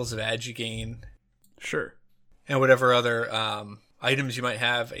 15 levels of agi gain. Sure. And whatever other items you might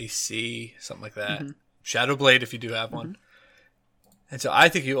have, AC, something like that. Shadowblade if you do have one. And so I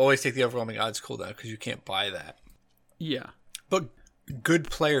think you always take the overwhelming odds cooldown because you can't buy that. Yeah. But good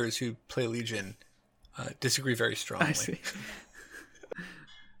players who play Legion disagree very strongly. I see.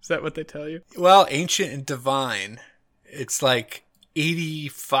 Is that what they tell you? Well, Ancient and Divine, it's like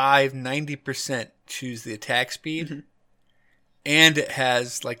 85-90% choose the attack speed. And it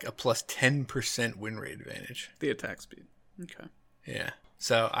has like a plus 10% win rate advantage. The attack speed. Okay. Yeah.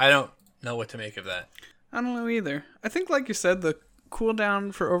 So I don't know what to make of that. I don't know either. I think, like you said, the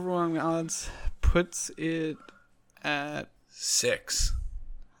cooldown for overwhelming odds puts it at 6.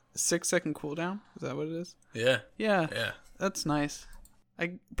 6-second cooldown. Is that what it is? Yeah. Yeah. That's nice.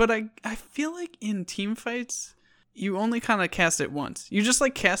 But I feel like in team fights, you only kind of cast it once. You just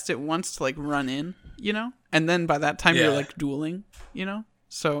like cast it once to like run in, and then by that time you're like dueling,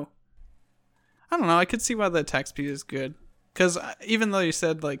 So I don't know. I could see why the attack speed is good, because even though you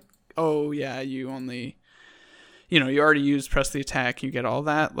said like, oh yeah, you only, you already used press the attack, you get all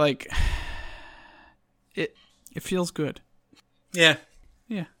that. Like, it feels good. Yeah.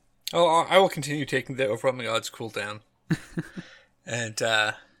 Yeah. Oh, I will continue taking the overwhelming odds cooldown, and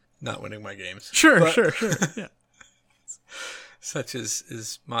not winning my games. Sure. Yeah. Such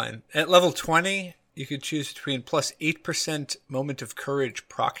is mine. At level 20, you could choose between plus 8% Moment of Courage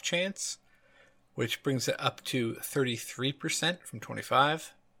proc chance, which brings it up to 33% from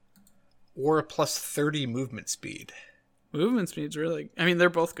 25, or a plus 30 movement speed. Movement speed's really... I mean, they're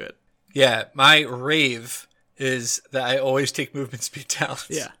both good. Yeah, my rave is that I always take movement speed talents.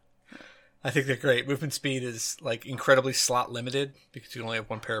 Yeah. I think they're great. Movement speed is like incredibly slot limited because you only have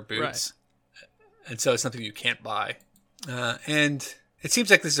one pair of boots. Right. And so it's something you can't buy. And it seems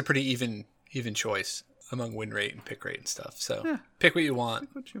like this is a pretty even choice among win rate and pick rate and stuff. So pick what you want.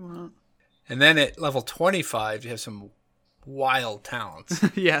 What you want. And then at level 25, you have some wild talents.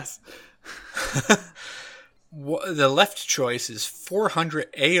 Yes. The left choice is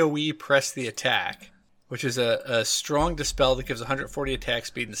 400 AoE press the attack, which is a strong dispel that gives 140 attack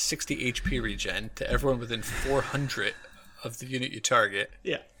speed and 60 HP regen to everyone within 400 of the unit you target.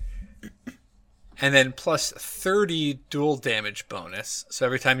 Yeah. And then plus 30 duel damage bonus. So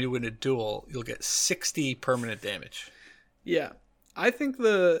every time you win a duel, you'll get 60 permanent damage. Yeah. I think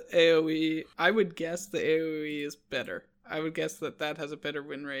the AoE, I would guess the AoE is better. I would guess that has a better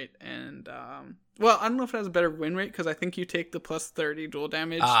win rate. And, well, I don't know if it has a better win rate because I think you take the plus 30 duel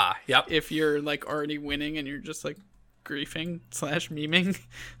damage. Yep. If you're like already winning and you're just like griefing / memeing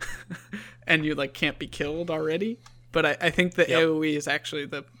and you like can't be killed already. But I think the AoE is actually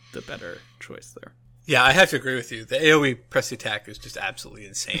the better choice there. Yeah, I have to agree with you. The AoE press the attack is just absolutely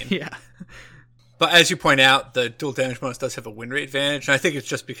insane. Yeah. But as you point out, the dual damage bonus does have a win rate advantage, and I think it's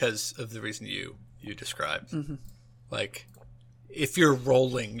just because of the reason you described. Mm-hmm. Like, if you're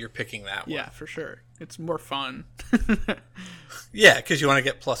rolling, you're picking that one. Yeah, for sure. It's more fun. Yeah, because you want to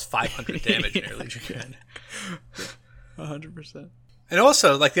get plus 500 damage in your Legion Commander. 100%. And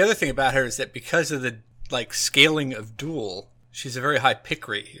also, like, the other thing about her is that because of the, like, scaling of duel, she's a very high pick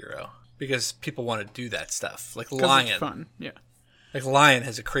rate hero. Because people want to do that stuff. Like Lion. It's fun, yeah. Like Lion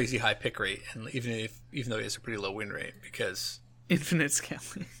has a crazy high pick rate, and even though he has a pretty low win rate, because infinite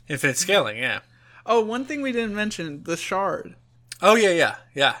scaling. Infinite scaling, yeah. Oh, one thing we didn't mention: the shard. Oh yeah.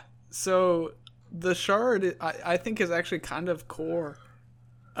 So the shard, I think, is actually kind of core,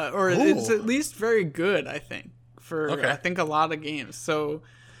 or it's at least very good. I think for I think a lot of games. So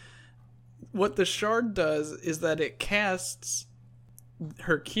what the shard does is that it casts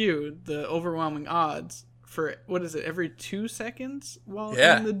her Q, the overwhelming odds, for every 2 seconds while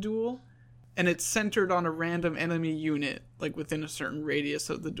in the duel, and it's centered on a random enemy unit, like within a certain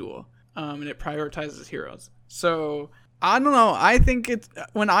radius of the duel, and it prioritizes heroes. So I don't know. I think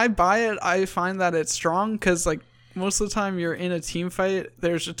when I buy it, I find that it's strong because like most of the time you're in a team fight,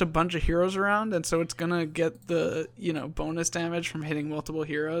 there's just a bunch of heroes around, and so it's gonna get the bonus damage from hitting multiple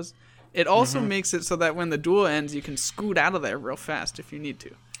heroes. It also makes it so that when the duel ends, you can scoot out of there real fast if you need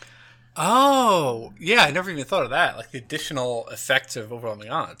to. Oh, yeah, I never even thought of that. Like the additional effects of overwhelming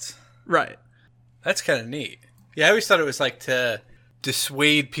odds. Right. That's kind of neat. Yeah, I always thought it was like to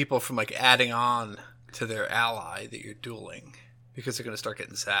dissuade people from like adding on to their ally that you're dueling because they're going to start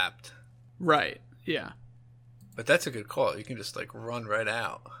getting zapped. Right, yeah. But that's a good call. You can just like run right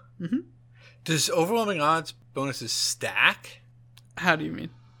out. Mm-hmm. Does overwhelming odds bonuses stack? How do you mean?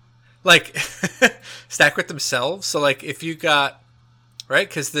 Like, stack with themselves? So like if you got... Right?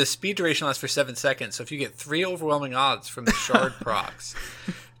 Because the speed duration lasts for 7 seconds. So if you get 3 overwhelming odds from the shard procs,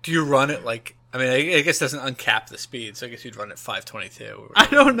 do you run it like... I mean, I guess it doesn't uncap the speed, so I guess you'd run at 522. I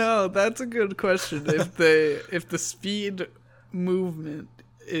don't know. That's a good question. If the speed movement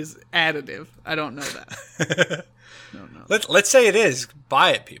is additive, I don't know that. No. Let's say it is.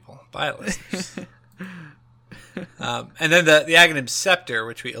 Buy it, people. Buy it, listeners. And then the Aghanim Scepter,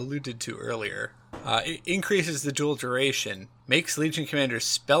 which we alluded to earlier, it increases the duel duration, makes Legion Commander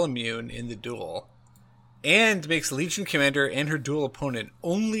spell immune in the duel, and makes Legion Commander and her duel opponent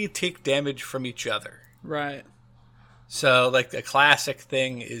only take damage from each other. Right. So, like, a classic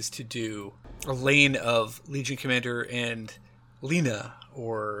thing is to do a lane of Legion Commander and Lena,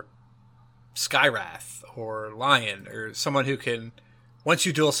 or Skywrath, or Lion, or someone who can, once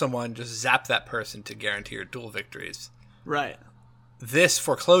you duel someone, just zap that person to guarantee your duel victories. Right. This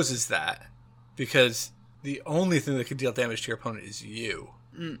forecloses that, because the only thing that can deal damage to your opponent is you.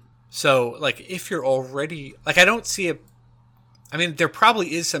 Mm. So, like, if you're already... Like, I don't see I mean, there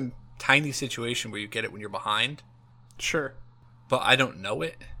probably is some tiny situation where you get it when you're behind. Sure. But I don't know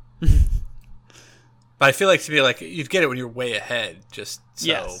it. But I feel like to be like, you'd get it when you're way ahead, just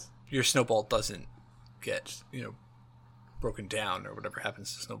so your snowball doesn't get, broken down or whatever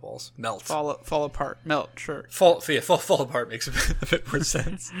happens to snowballs. Melt. Fall apart. Melt, sure. Fall apart makes a bit more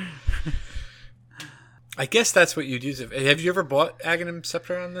sense. I guess that's what you'd use. Have you ever bought Aghanim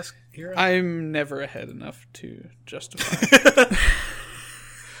Scepter on this hero? I'm never ahead enough to justify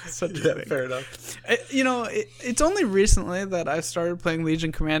such a thing. Fair enough. It's only recently that I've started playing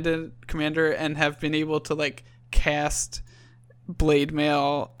Legion Commander and have been able to like cast Blade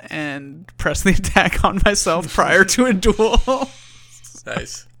Mail and press the attack on myself prior to a duel.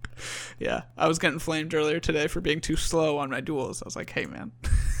 Nice. Yeah, I was getting flamed earlier today for being too slow on my duels. I was like, hey, man.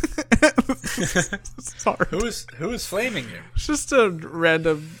 Sorry. Who is flaming you? It's just a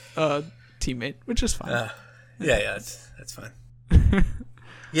random teammate, which is fine. Yeah, that's fine.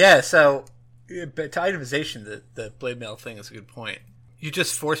 Yeah, so but to itemization, the blade mail thing is a good point. You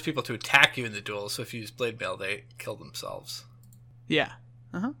just force people to attack you in the duel, so if you use blade mail, they kill themselves. Yeah.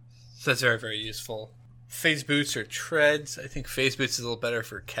 Uh-huh. So that's very, very useful. Phase boots or treads. I think phase boots is a little better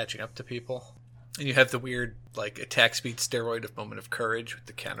for catching up to people. And you have the weird like attack speed steroid of Moment of Courage with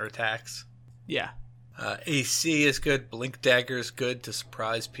the counterattacks. Yeah. AC is good. Blink Dagger is good to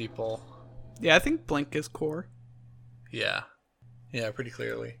surprise people. Yeah, I think Blink is core. Yeah, pretty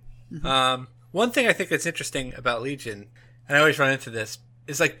clearly. Mm-hmm. One thing I think that's interesting about Legion, and I always run into this,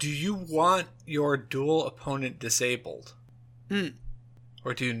 is like, do you want your dual opponent disabled?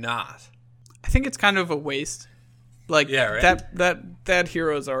 Or do you not? I think it's kind of a waste. Like, yeah, right? that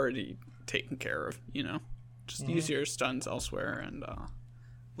hero's already taken care of, you know? Just use your stuns elsewhere and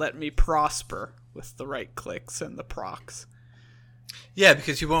let me prosper with the right clicks and the procs. Yeah,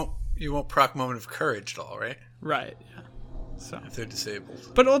 because you won't proc Moment of Courage at all, right? Right, yeah. So if they're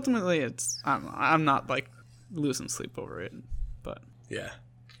disabled. But ultimately, it's I'm not, like, losing sleep over it, but... Yeah.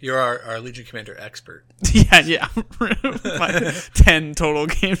 You're our Legion Commander expert. Yeah. Like 10 total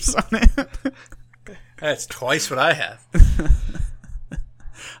games on it. That's twice what I have.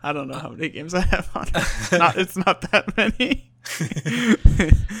 I don't know how many games I have on it. It's not that many.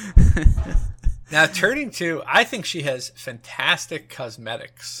 Now, turning to, I think she has fantastic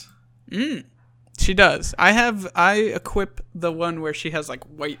cosmetics. She does. I equip the one where she has, like,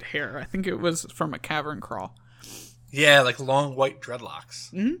 white hair. I think it was from a cavern crawl. Yeah, like long white dreadlocks.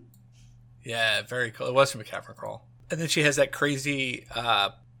 Mm-hmm. Yeah, very cool. It was from a cavern crawl. And then she has that crazy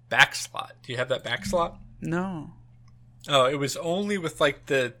back slot. Do you have that back slot? No. Oh, it was only with like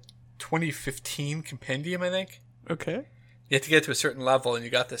the 2015 compendium, I think. Okay. You have to get to a certain level and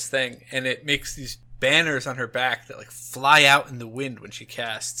you got this thing. And it makes these banners on her back that like fly out in the wind when she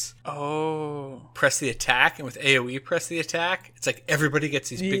casts. Oh. Press the attack, and with AoE press the attack, it's like everybody gets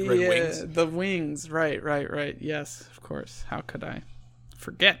these big red wings. The wings, right. Yes, of course. How could I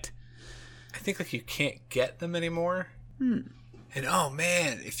forget? I think like you can't get them anymore. And oh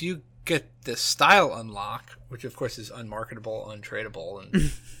man, if you get the style unlock, which of course is unmarketable, untradeable,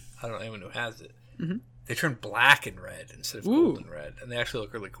 and I don't know anyone who has it, they turn black and red instead of gold and red, and they actually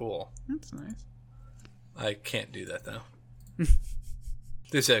look really cool. That's nice. I can't do that though.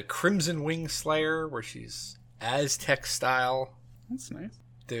 There's a Crimson Wing Slayer where she's Aztec style. That's nice.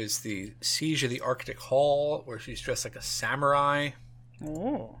 There's the Siege of the Arctic Hall where she's dressed like a samurai.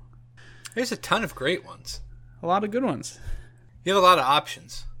 Oh. There's a ton of great ones. A lot of good ones. You have a lot of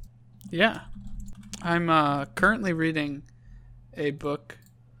options. Yeah. I'm currently reading a book,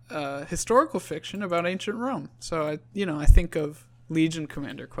 historical fiction about ancient Rome. So I think of Legion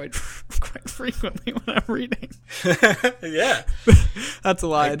Commander quite frequently when I'm reading. Yeah. That's a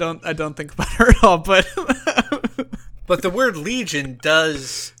lie. I don't think about her at all, but but the word Legion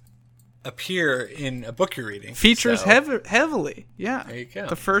does appear in a book you're reading. Features heavily. Yeah. There you go.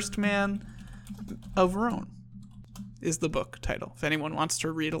 The First Man of Rome is the book title, if anyone wants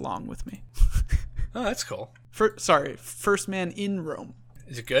to read along with me. Oh, that's cool. First Man in Rome.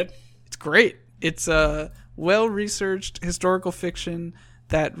 Is it good? It's great. It's a well-researched historical fiction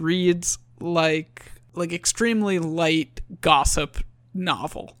that reads like extremely light gossip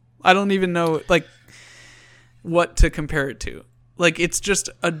novel. I don't even know what to compare it to. Like, it's just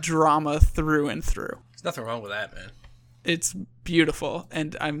a drama through and through. There's nothing wrong with that, man. It's beautiful,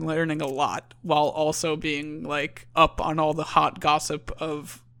 and I'm learning a lot while also being like up on all the hot gossip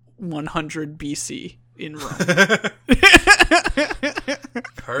of 100 BC in Rome.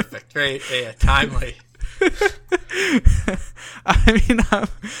 Perfect. Very timely. I mean, I'm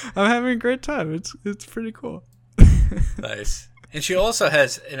having a great time. It's pretty cool. Nice. And she also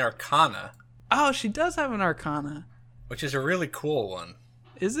has an Arcana. Oh, she does have an Arcana. Which is a really cool one.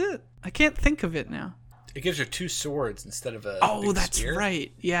 Is it? I can't think of it now. It gives her 2 swords instead of a Oh, that's spear.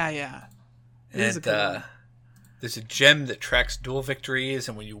 Right. Yeah. It is a good one. There's a gem that tracks duel victories,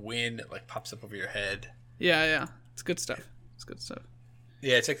 and when you win, it like pops up over your head. Yeah. It's good stuff.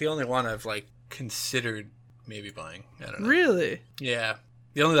 Yeah, it's like the only one I've like considered maybe buying. I don't know. Really? Yeah.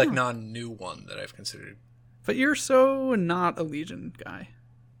 The only like non-new one that I've considered. But you're so not a Legion guy.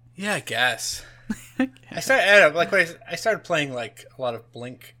 Yeah, I guess. I started playing like a lot of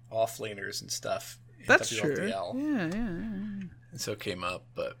Blink offlaners and stuff. That's true. WLDL. Yeah. And so it came up,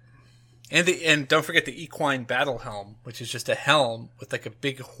 but and don't forget the Equine Battle Helm, which is just a helm with like a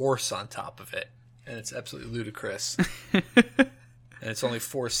big horse on top of it, and it's absolutely ludicrous. And it's only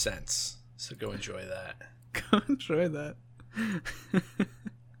 4 cents. So go enjoy that. Go enjoy that.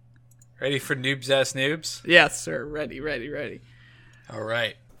 Ready for Noobs Ass Noobs? Yes, sir. Ready. All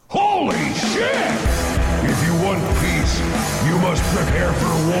right. Holy shit! If you want peace, you must prepare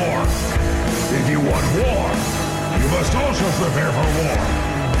for war. If you want war, you must also prepare for war.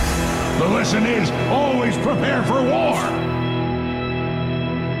 The lesson is always prepare for war.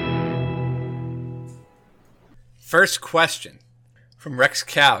 First question from Rex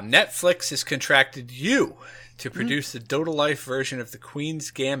Cow. Netflix has contracted you to produce the Dota Life version of The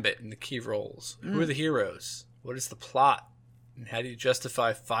Queen's Gambit in the key roles. Who are the heroes? What is the plot? And how do you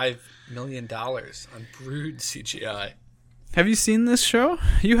justify $5 million on Brood CGI? Have you seen this show?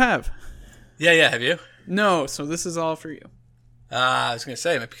 You have. Yeah, have you? No, so this is all for you. I was going to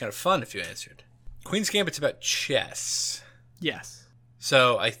say, it might be kind of fun if you answered. Queen's Gambit's about chess. Yes.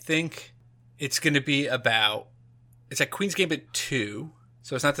 So I think it's going to be about... It's like Queen's Gambit 2,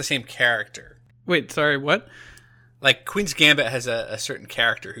 so it's not the same character. Wait, sorry, what? Like, Queen's Gambit has a certain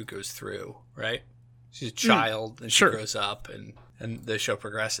character who goes through, right? She's a child, and she grows up, and the show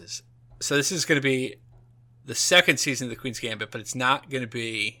progresses. So this is going to be the second season of the Queen's Gambit, but it's not going to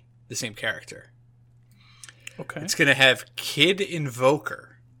be the same character. Okay. It's going to have Kid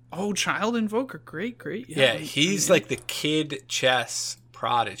Invoker. Oh, Child Invoker. Great. Yeah, he's like the kid chess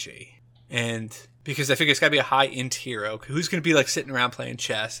prodigy. And because I figure it's got to be a high-int hero. Who's going to be like sitting around playing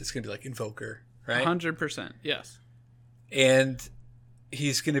chess? It's going to be like Invoker, right? 100%, yes. And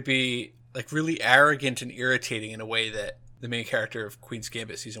he's going to be like really arrogant and irritating in a way that the main character of Queen's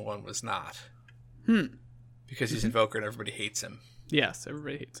Gambit season 1 was not. Because he's Invoker and everybody hates him. Yes,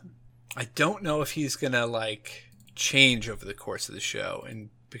 everybody hates him. I don't know if he's going to like change over the course of the show and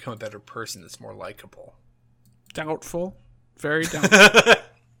become a better person that's more likable. Doubtful. Very doubtful.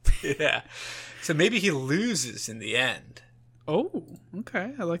 Yeah. So maybe he loses in the end. Oh,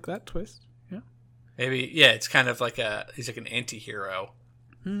 okay. I like that twist. Yeah. Maybe, yeah, it's kind of like he's like an anti-hero.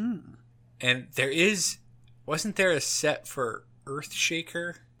 And wasn't there a set for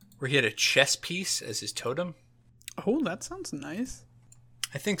Earthshaker where he had a chess piece as his totem? Oh, that sounds nice.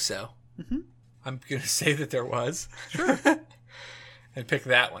 I think so. I'm going to say that there was. Sure. And pick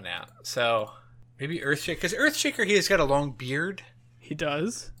that one out. So maybe Earthshaker, because Earthshaker, he has got a long beard. He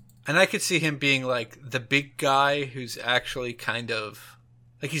does. And I could see him being like the big guy who's actually kind of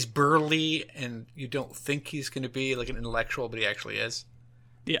like he's burly and you don't think he's going to be like an intellectual, but he actually is.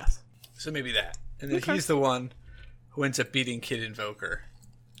 Yes. So maybe that. And then he's the one who ends up beating Kid Invoker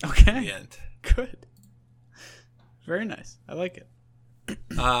Okay. in the end. Good. Very nice. I like it.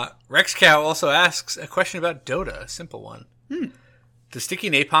 Rex Cow also asks a question about Dota, a simple one. Does sticky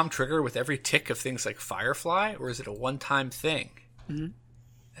napalm trigger with every tick of things like Firefly, or is it a one-time thing? And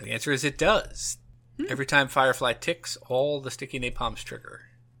the answer is it does. Every time Firefly ticks, all the sticky napalms trigger.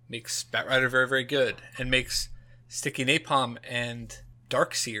 Makes Batrider very, very good, and makes sticky napalm and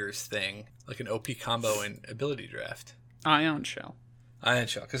Darkseer's thing like an OP combo in Ability Draft. Ion Shell. Ion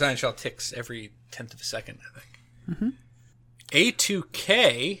Shell, because Ion Shell ticks every 1/10 of a second, I think.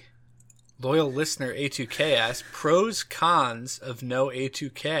 A2K, loyal listener A2K asks, pros, cons of no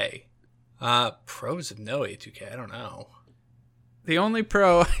A2K. Pros of no A2K, I don't know. The only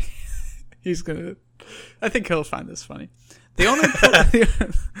pro... I think he'll find this funny. The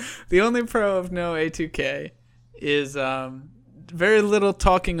only pro of no A2K is very little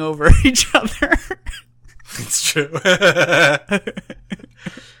talking over each other. It's true.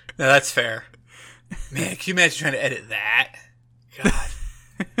 No, that's fair. Man, can you imagine trying to edit that?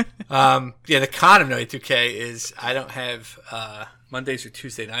 God. Yeah, the con of no A2K is I don't have Mondays or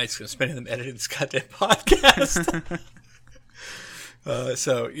Tuesday nights because I'm spending them editing this goddamn podcast.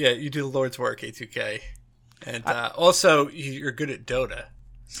 So, yeah, you do the Lord's work, A2K. And also, you're good at Dota.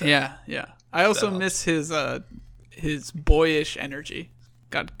 So. Yeah. I also miss his boyish energy.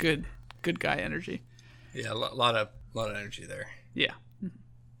 Got good guy energy. Yeah, a lot of energy there. Yeah.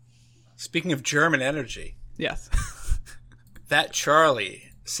 Speaking of German energy. Yes. That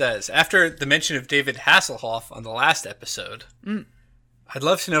Charlie says, after the mention of David Hasselhoff on the last episode, I'd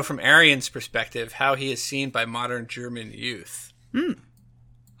love to know from Arian's perspective how he is seen by modern German youth.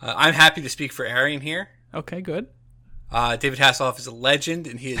 I'm happy to speak for Arian here. Okay, good. David Hasselhoff is a legend,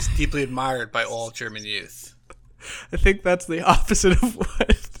 and he is deeply admired by all German youth. I think that's the opposite of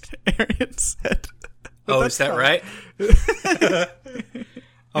what Arian said. Oh, is that right?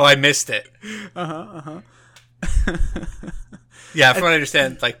 Oh, I missed it. Yeah, from what I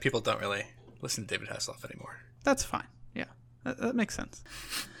understand, like people don't really listen to David Hasselhoff anymore. That's fine. Yeah, that makes sense.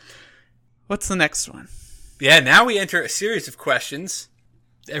 What's the next one? Yeah, now we enter a series of questions.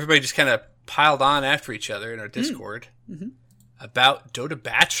 Everybody just kind of piled on after each other in our Discord. about Dota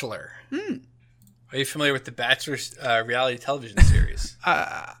Bachelor. Are you familiar with the Bachelor's reality television series?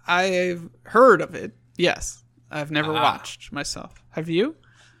 I've heard of it. Yes. I've never watched myself. Have you?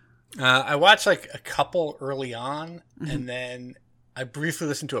 I watched like a couple early on, and then I briefly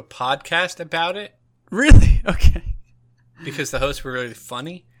listened to a podcast about it. Really? Okay. Because the hosts were really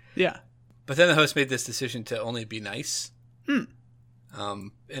funny. Yeah. But then the host made this decision to only be nice. And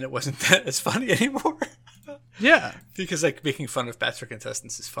it wasn't that as funny anymore. Yeah. Because like making fun of Bachelor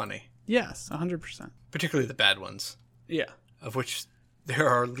contestants is funny. Yes, 100%. Particularly the bad ones. Yeah. Of which there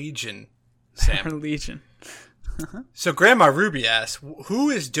are legion, Our Sam. Legion. So Grandma Ruby asks, who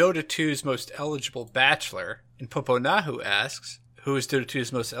is Dota 2's most eligible bachelor? And Poponahu asks, who is Dota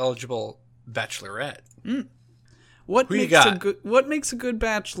 2's most eligible bachelorette? What Who you makes got? what makes a good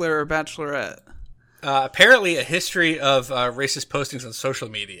bachelor or bachelorette? Apparently a history of racist postings on social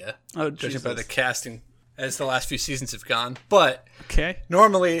media. Oh, Judging Jesus. by the casting as the last few seasons have gone. But Okay.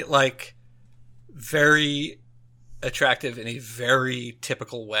 normally, like, very attractive in a very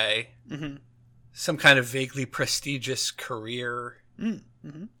typical way. Mm-hmm. Some kind of vaguely prestigious career.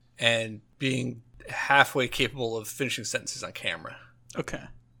 Mm-hmm. And being halfway capable of finishing sentences on camera. Okay.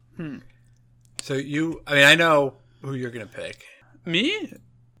 So I know who you're going to pick. Me?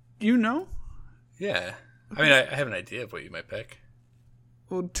 You know? Yeah. I mean, I have an idea of what you might pick.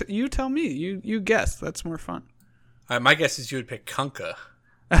 Well, you tell me. You guess. That's more fun. My guess is you would pick Kunkka.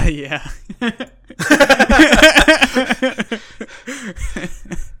 Yeah.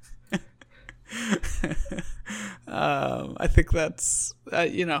 I think that's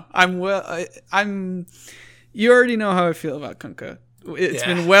I'm. You already know how I feel about Kunkka. It's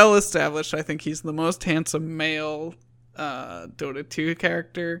been well established. I think he's the most handsome male Dota 2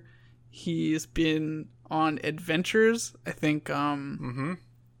 character. He's been on adventures. I think.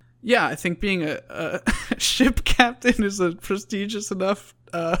 Yeah, I think being a ship captain is a prestigious enough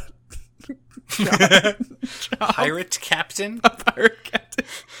job. Pirate captain? A pirate captain.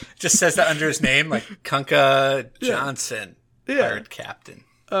 Just says that under his name, like Kunkka Johnson, pirate captain.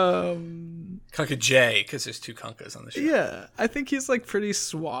 Kunkka J, because there's two Kunkas on the show. Yeah, I think he's like pretty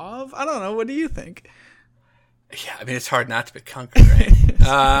suave. I don't know. What do you think? Yeah, I mean, it's hard not to pick Kunkka,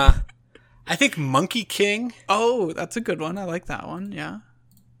 right? I think Monkey King. Oh, that's a good one. I like that one. Yeah.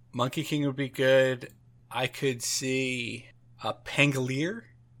 Monkey King would be good. I could see Pangolier.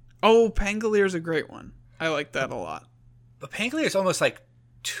 Oh, Pangalier's a great one. I like that a lot. But Pangolier is almost like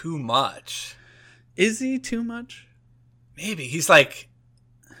too much. Is he too much? Maybe. He's like,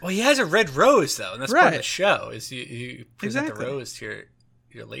 well, he has a red rose, though, and that's part of the show, is you present the rose to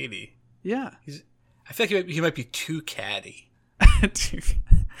your lady. Yeah. I feel like he might be too catty. Dude.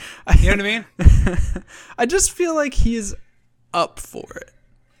 You know what I mean? I just feel like he's up for it.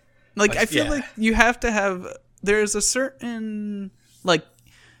 Like, I feel like you have to have, there's a certain, like,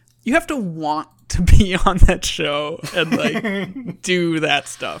 you have to want to be on that show and, like, do that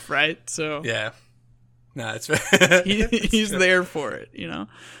stuff, right? So, yeah. No, it's he's there for it, you know?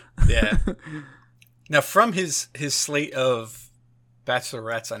 Yeah. Now, from his slate of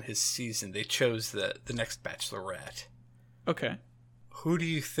bachelorettes on his season, they chose the next bachelorette. Okay. Who do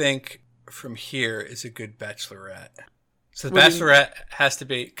you think from here is a good bachelorette? So the bachelorette has to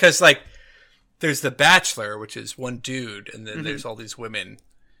be, because like there's the bachelor, which is one dude, and then there's all these women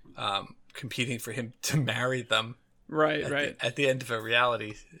competing for him to marry them. Right, At the end of a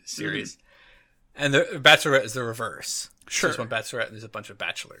reality series. And the bachelorette is the reverse. Sure. There's one bachelorette and there's a bunch of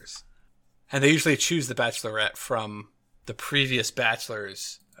bachelors. And they usually choose the bachelorette from the previous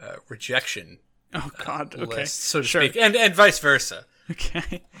bachelor's rejection God. Okay. list, so to speak. And vice versa.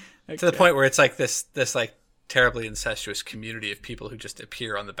 Okay. To the point where it's like this like terribly incestuous community of people who just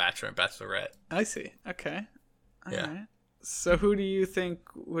appear on The Bachelor and Bachelorette. I see. Okay. All Yeah. right. So who do you think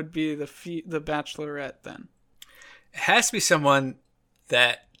would be the bachelorette then? It has to be someone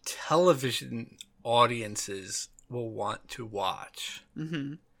that television audiences will want to watch.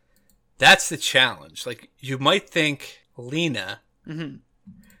 Mm-hmm. That's the challenge. Like, you might think Lena,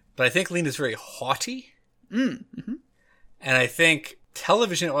 but I think Lena's very haughty. Mm-hmm. And I think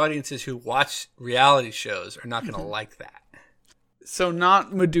television audiences who watch reality shows are not going to like that. So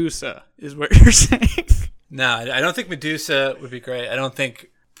not Medusa is what you're saying. No, I don't think Medusa would be great. I don't think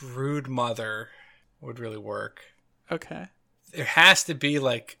Broodmother would really work. Okay. There has to be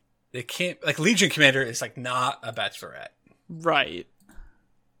like, they can't, like Legion Commander is like not a bachelorette. Right.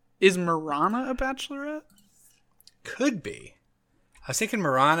 Is Mirana a bachelorette? Could be. I was thinking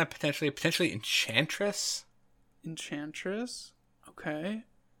Mirana, potentially Enchantress. Enchantress? Okay.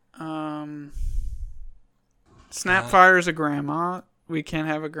 Snapfire's a grandma. We can't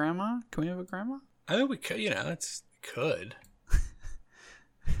have a grandma? Can we have a grandma? I mean, we could, we could.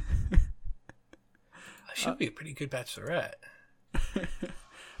 She'd be a pretty good bachelorette. I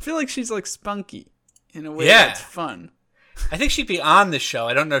feel like she's like spunky in a way Yeah. that's fun. I think she'd be on the show.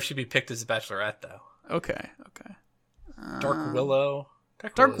 I don't know if she'd be picked as a bachelorette though. Okay. Dark Willow.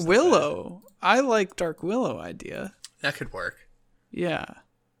 Dark Willow's not Willow. I like Dark Willow idea. bad. That could work. Yeah.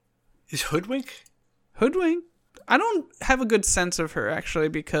 Is Hoodwink? Hoodwink. I don't have a good sense of her actually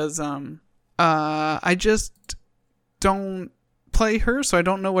because I just don't play her, so I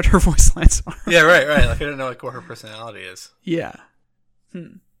don't know what her voice lines are. Yeah, right. Like I don't know like what her personality is. Yeah.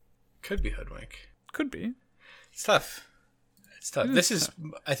 Could be Hoodwink. Could be. It's tough. This is,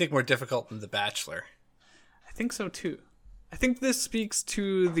 I think, more difficult than The Bachelor. I think so too. I think this speaks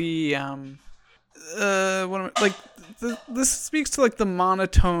to the this speaks to like the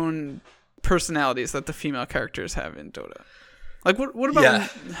monotone personalities that the female characters have in Dota. Like what about Yeah.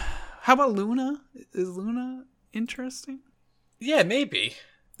 How about Luna? Is Luna interesting? Yeah, maybe.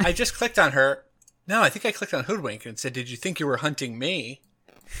 I just clicked on her. No, I think I clicked on Hoodwink and said, "Did you think you were hunting me?"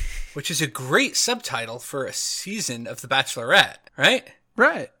 Which is a great subtitle for a season of The Bachelorette, right?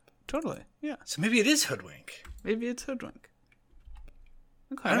 Right. Totally. Yeah. So maybe it is Hoodwink. Maybe it's Hoodwink.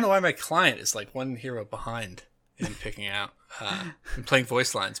 Okay. I don't know why my client is like one hero behind in picking out and playing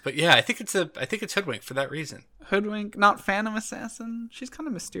voice lines, but yeah, I think it's Hoodwink for that reason. Hoodwink, not Phantom Assassin. She's kind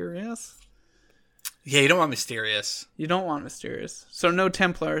of mysterious. Yeah, you don't want mysterious. You don't want mysterious. So no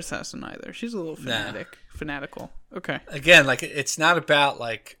Templar Assassin either. She's a little fanatical. Okay. Again, like it's not about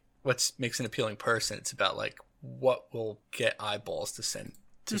like what makes an appealing person. It's about like what will get eyeballs to send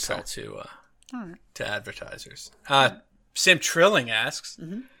to sell to advertisers. Sam Trilling asks,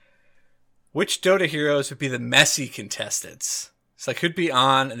 which Dota heroes would be the messy contestants? It's like who'd be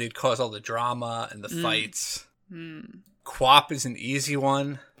on and they'd cause all the drama and the fights. Quap is an easy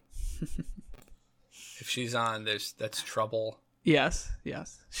one. If she's on, that's trouble. Yes.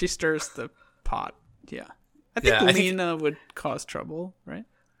 She stirs the pot. Yeah. I think Lena would cause trouble, right?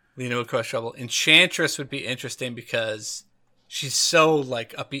 Lena would cause trouble. Enchantress would be interesting because she's so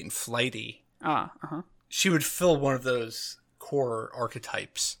like upbeat and flighty. She would fill one of those core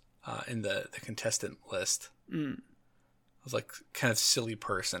archetypes in the contestant list. Of like kind of silly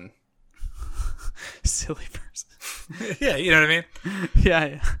person. Silly person. Yeah, you know what I mean?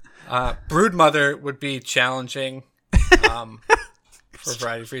 Yeah. Broodmother would be challenging for a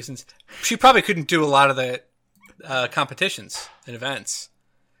variety of reasons. She probably couldn't do a lot of the competitions and events.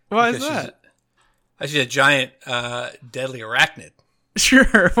 Why is that? She's a giant deadly arachnid.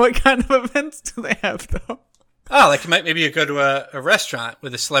 Sure. What kind of events do they have, though? Oh, like maybe you go to a restaurant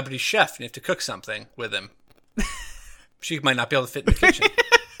with a celebrity chef and you have to cook something with him. She might not be able to fit in the kitchen.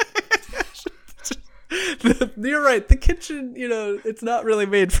 You're right. The kitchen, it's not really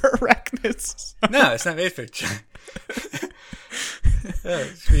made for arachnids. No, it's not made for she'd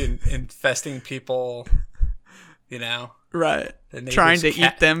be infesting people, Right. the neighbor's Trying to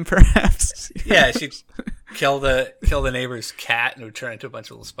cat. eat them, perhaps. Yeah, she'd kill the neighbor's cat and it would turn into a bunch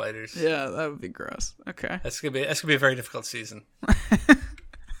of little spiders. Yeah, that would be gross. Okay. That's gonna be a very difficult season.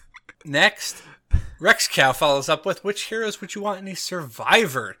 Next, Rex Cow follows up with, which heroes would you want in a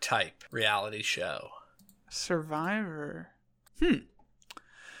Survivor type reality show? Survivor.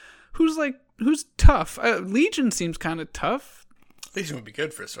 Who's tough? Legion seems kind of tough. Legion would be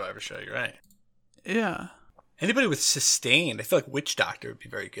good for a Survivor show, you're right. Yeah. Anybody with sustained, I feel like Witch Doctor would be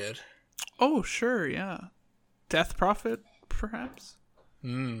very good. Oh, sure, yeah. Death Prophet, perhaps? I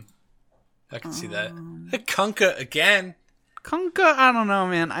can see that. Kunkka again. Kunkka, I don't know,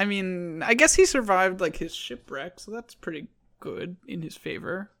 man. I mean, I guess he survived like his shipwreck, so that's pretty good in his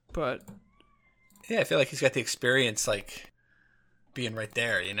favor. But Yeah, I feel like he's got the experience, like, being right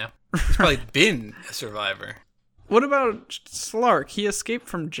there, He's probably been a survivor. what about Slark? He escaped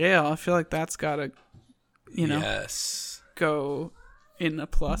from jail. I feel like that's gotta, Yes. go in a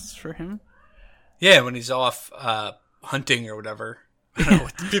plus for him. Yeah, when he's off hunting or whatever. I don't know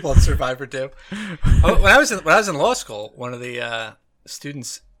what the people on Survivor do. When I was in law school, one of the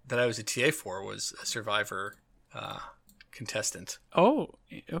students that I was a TA for was a Survivor contestant. Oh,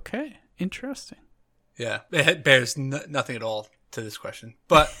 okay. Interesting. Yeah, it bears nothing at all to this question,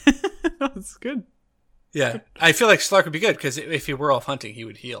 but That's good. yeah, I feel like Slark would be good because if he were off hunting, he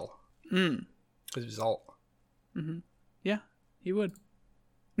would heal. Because of his ult. Yeah, he would.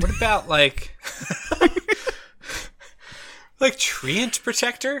 What about like Treant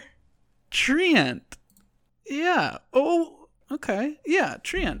Protector? Treant. Yeah. Oh, okay. Yeah,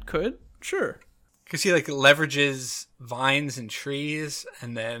 Treant could. Sure. Because he like leverages vines and trees,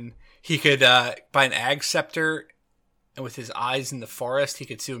 and then he could buy an ag scepter, and with his eyes in the forest, he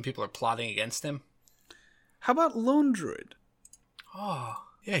could see when people are plotting against him. How about Lone Druid? Oh,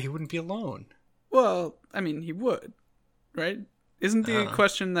 yeah, he wouldn't be alone. Well, I mean, he would, right? Isn't the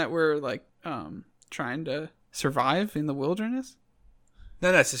question that we're like trying to survive in the wilderness?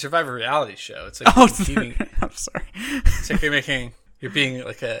 No, it's a Survivor reality show. It's like Oh, competing. I'm sorry. It's like you're being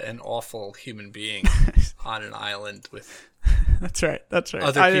like an awful human being on an island with That's right.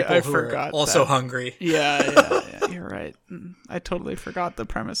 other people I who forgot are also that. hungry. Yeah, you're right. I totally forgot the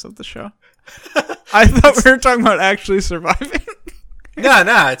premise of the show. I thought we were talking about actually surviving.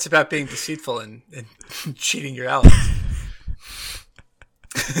 No, it's about being deceitful and cheating your allies.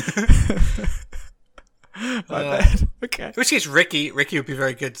 My bad. Okay. In which case, Ricky would be a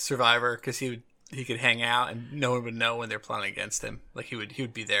very good survivor because he could hang out and no one would know when they're plotting against him. Like he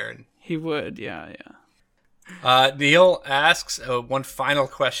would be there. And He would, yeah. Neil asks one final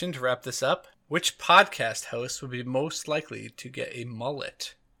question to wrap this up: which podcast host would be most likely to get a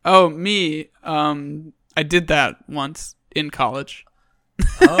mullet? Oh, me. I did that once in college.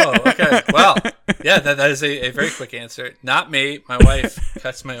 Oh, okay. Well, yeah, that is a very quick answer. Not me. My wife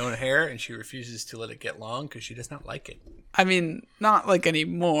cuts my own hair and she refuses to let it get long because she does not like it. I mean, not like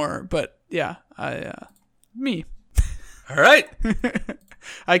anymore, but yeah, me. All right.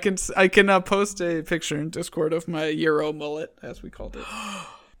 I can post a picture in Discord of my Euro mullet, as we called it.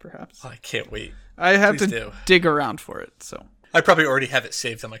 Perhaps. I can't wait. I have Please to do. dig around for it, so. I probably already have it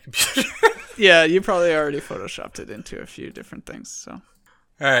saved on my computer. Yeah, you probably already photoshopped it into a few different things, so.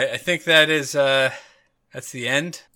 All right, I think that is that's the end